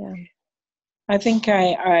 Yeah. I think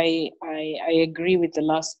I agree with the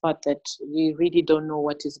last part, that we really don't know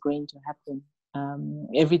what is going to happen.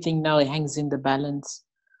 Everything now hangs in the balance.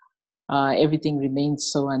 Everything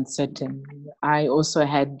remains so uncertain. I also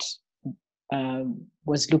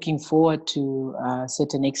was looking forward to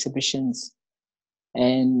certain exhibitions,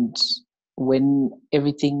 and when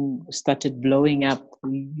everything started blowing up,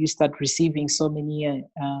 you start receiving so many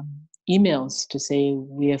emails to say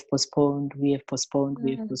we have postponed.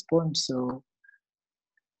 So,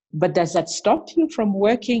 but does that stop you from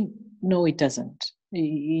working? No, it doesn't.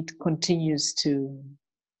 It continues to.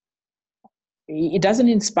 It doesn't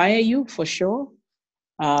inspire you, for sure.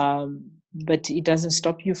 But it doesn't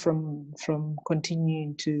stop you from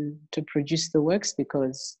continuing to produce the works,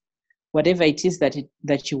 because whatever it is that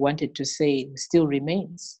you wanted to say still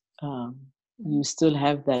remains. You still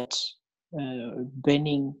have that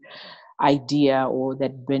burning idea, or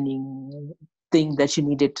that burning thing that you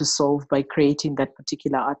needed to solve by creating that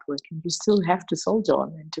particular artwork, and you still have to soldier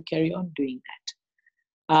on and to carry on doing that.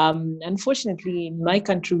 Unfortunately, in my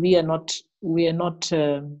country, we are not.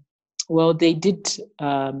 Well, they did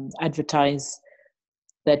advertise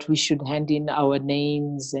that we should hand in our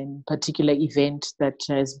names and particular event that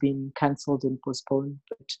has been cancelled and postponed.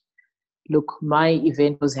 But look, my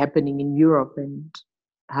event was happening in Europe, and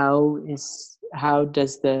how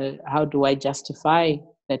do I justify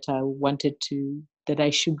that I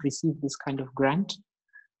should receive this kind of grant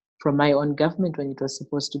from my own government when it was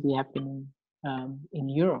supposed to be happening in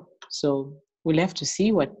Europe? So we'll have to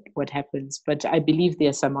see what happens. But I believe there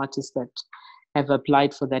are some artists that have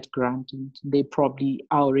applied for that grant, and they probably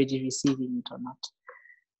are already receiving it or not.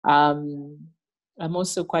 I'm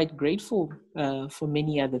also quite grateful for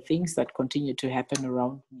many other things that continue to happen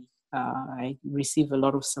around me. I receive a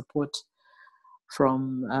lot of support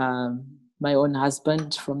from my own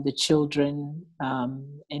husband, from the children,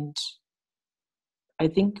 and I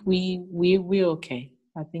think we're okay.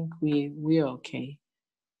 I think we're okay.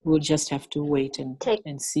 We'll just have to wait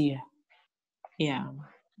and see. Yeah.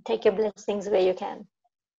 Take your blessings where you can.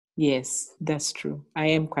 Yes, that's true. I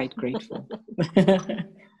am quite grateful.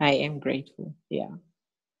 I am grateful. Yeah.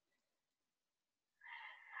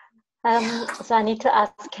 So I need to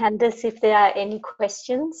ask Candice if there are any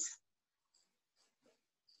questions.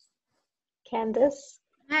 Candice?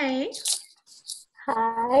 Hi.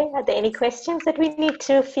 Hi. Are there any questions that we need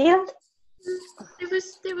to field?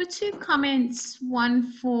 There were two comments,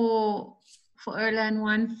 one for Erla and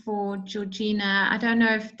one for Georgina. I don't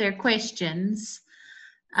know if they're questions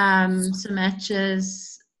so much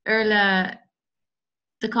as Erla.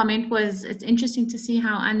 The comment was, it's interesting to see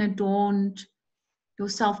how unadorned your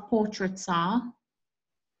self-portraits are.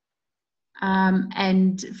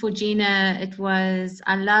 And for Gina, it was,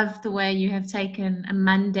 I love the way you have taken a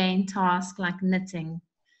mundane task like knitting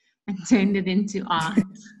and turned it into art.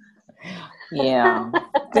 Yeah.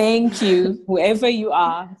 Thank you. Whoever you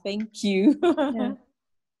are, thank you.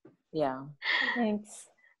 Yeah. Thanks.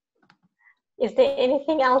 Is there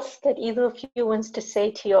anything else that either of you wants to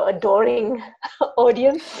say to your adoring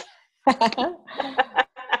audience?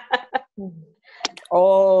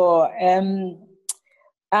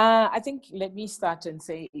 I think, let me start and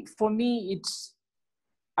say, for me, it's,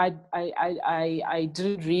 I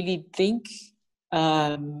didn't really think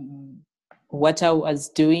what I was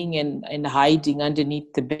doing and hiding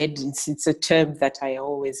underneath the bed. It's a term that I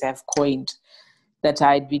always have coined, that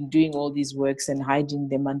I'd been doing all these works and hiding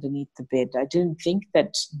them underneath the bed. I didn't think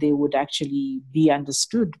that they would actually be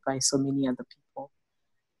understood by so many other people.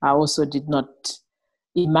 I also did not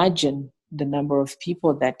imagine the number of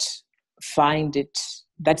people that find it,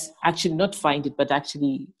 that's actually not find it, but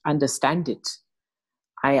actually understand it.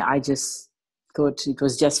 I just thought it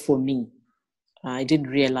was just for me. I didn't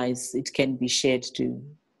realize it can be shared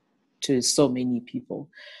to so many people.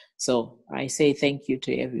 So I say thank you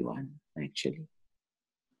to everyone, actually.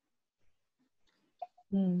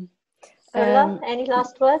 Erla, any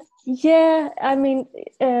last words? Yeah, I mean,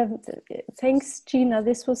 thanks, Gina.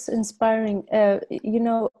 This was inspiring.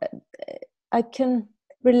 I can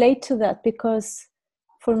relate to that because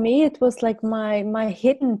for me it was like my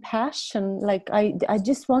hidden passion. Like I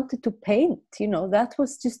just wanted to paint. That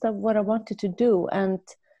was just what I wanted to do, and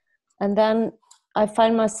then I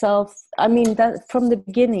find myself. I mean, that from the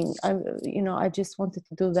beginning, I just wanted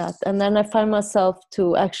to do that, and then I find myself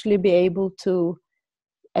to actually be able to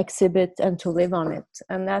exhibit and to live on it,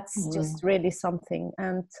 and that's just really something.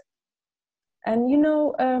 And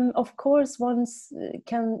of course once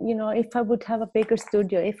can, if I would have a bigger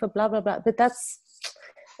studio, if a blah blah blah, but that's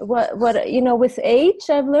what with age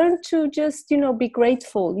I've learned to just be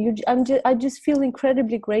grateful. I just feel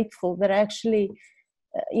incredibly grateful that I actually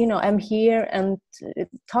I'm here and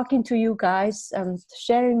talking to you guys and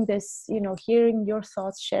sharing this, hearing your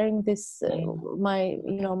thoughts, sharing this, my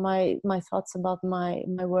thoughts about my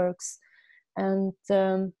works. And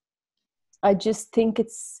I just think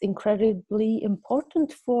it's incredibly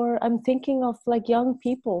important I'm thinking of like young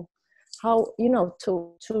people, how,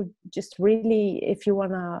 to just really, if you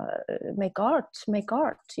want to make art,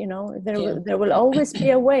 there will always be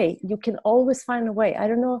a way. You can always find a way. I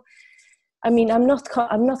don't know. I mean, I'm not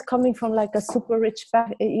coming from like a super rich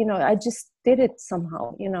back, I just did it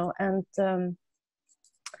somehow, and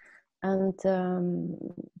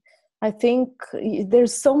I think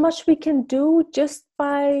there's so much we can do just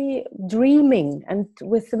by dreaming and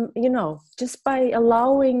with, just by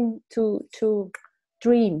allowing to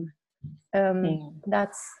dream.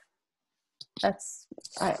 That's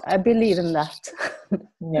I believe in that.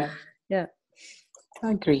 Yeah. I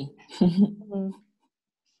agree.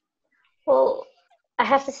 Well, I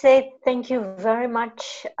have to say thank you very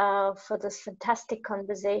much for this fantastic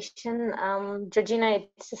conversation. Georgina,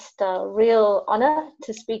 it's just a real honor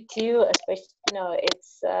to speak to you, especially,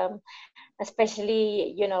 it's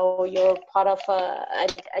especially, you're part of a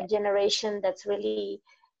generation that's really,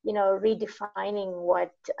 redefining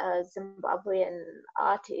what Zimbabwean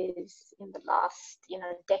art is in the last,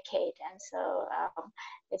 decade. And so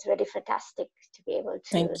it's really fantastic to be able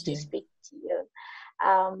to speak to you.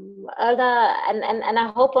 Erla, and I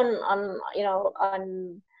hope on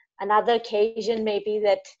another occasion maybe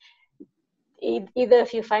that either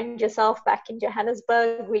if you find yourself back in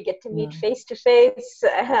Johannesburg, we get to meet face to face.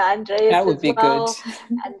 Andreas, that would be well. good.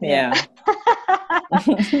 And, yeah.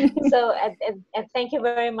 So and thank you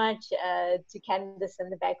very much to Candice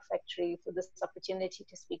and the Bag Factory for this opportunity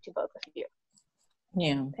to speak to both of you.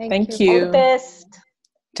 Yeah. Thank you. All the best.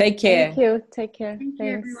 Take care. Thank you. Take care. Thank you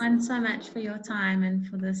everyone so much for your time and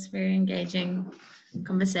for this very engaging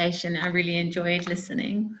conversation. I really enjoyed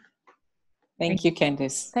listening. Thank you,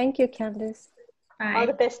 Candice. Thank you, Candice. Bye. All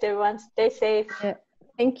the best, everyone. Stay safe. Yeah.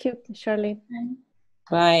 Thank you, Sharlene.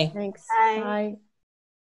 Bye. Thanks. Bye. Bye.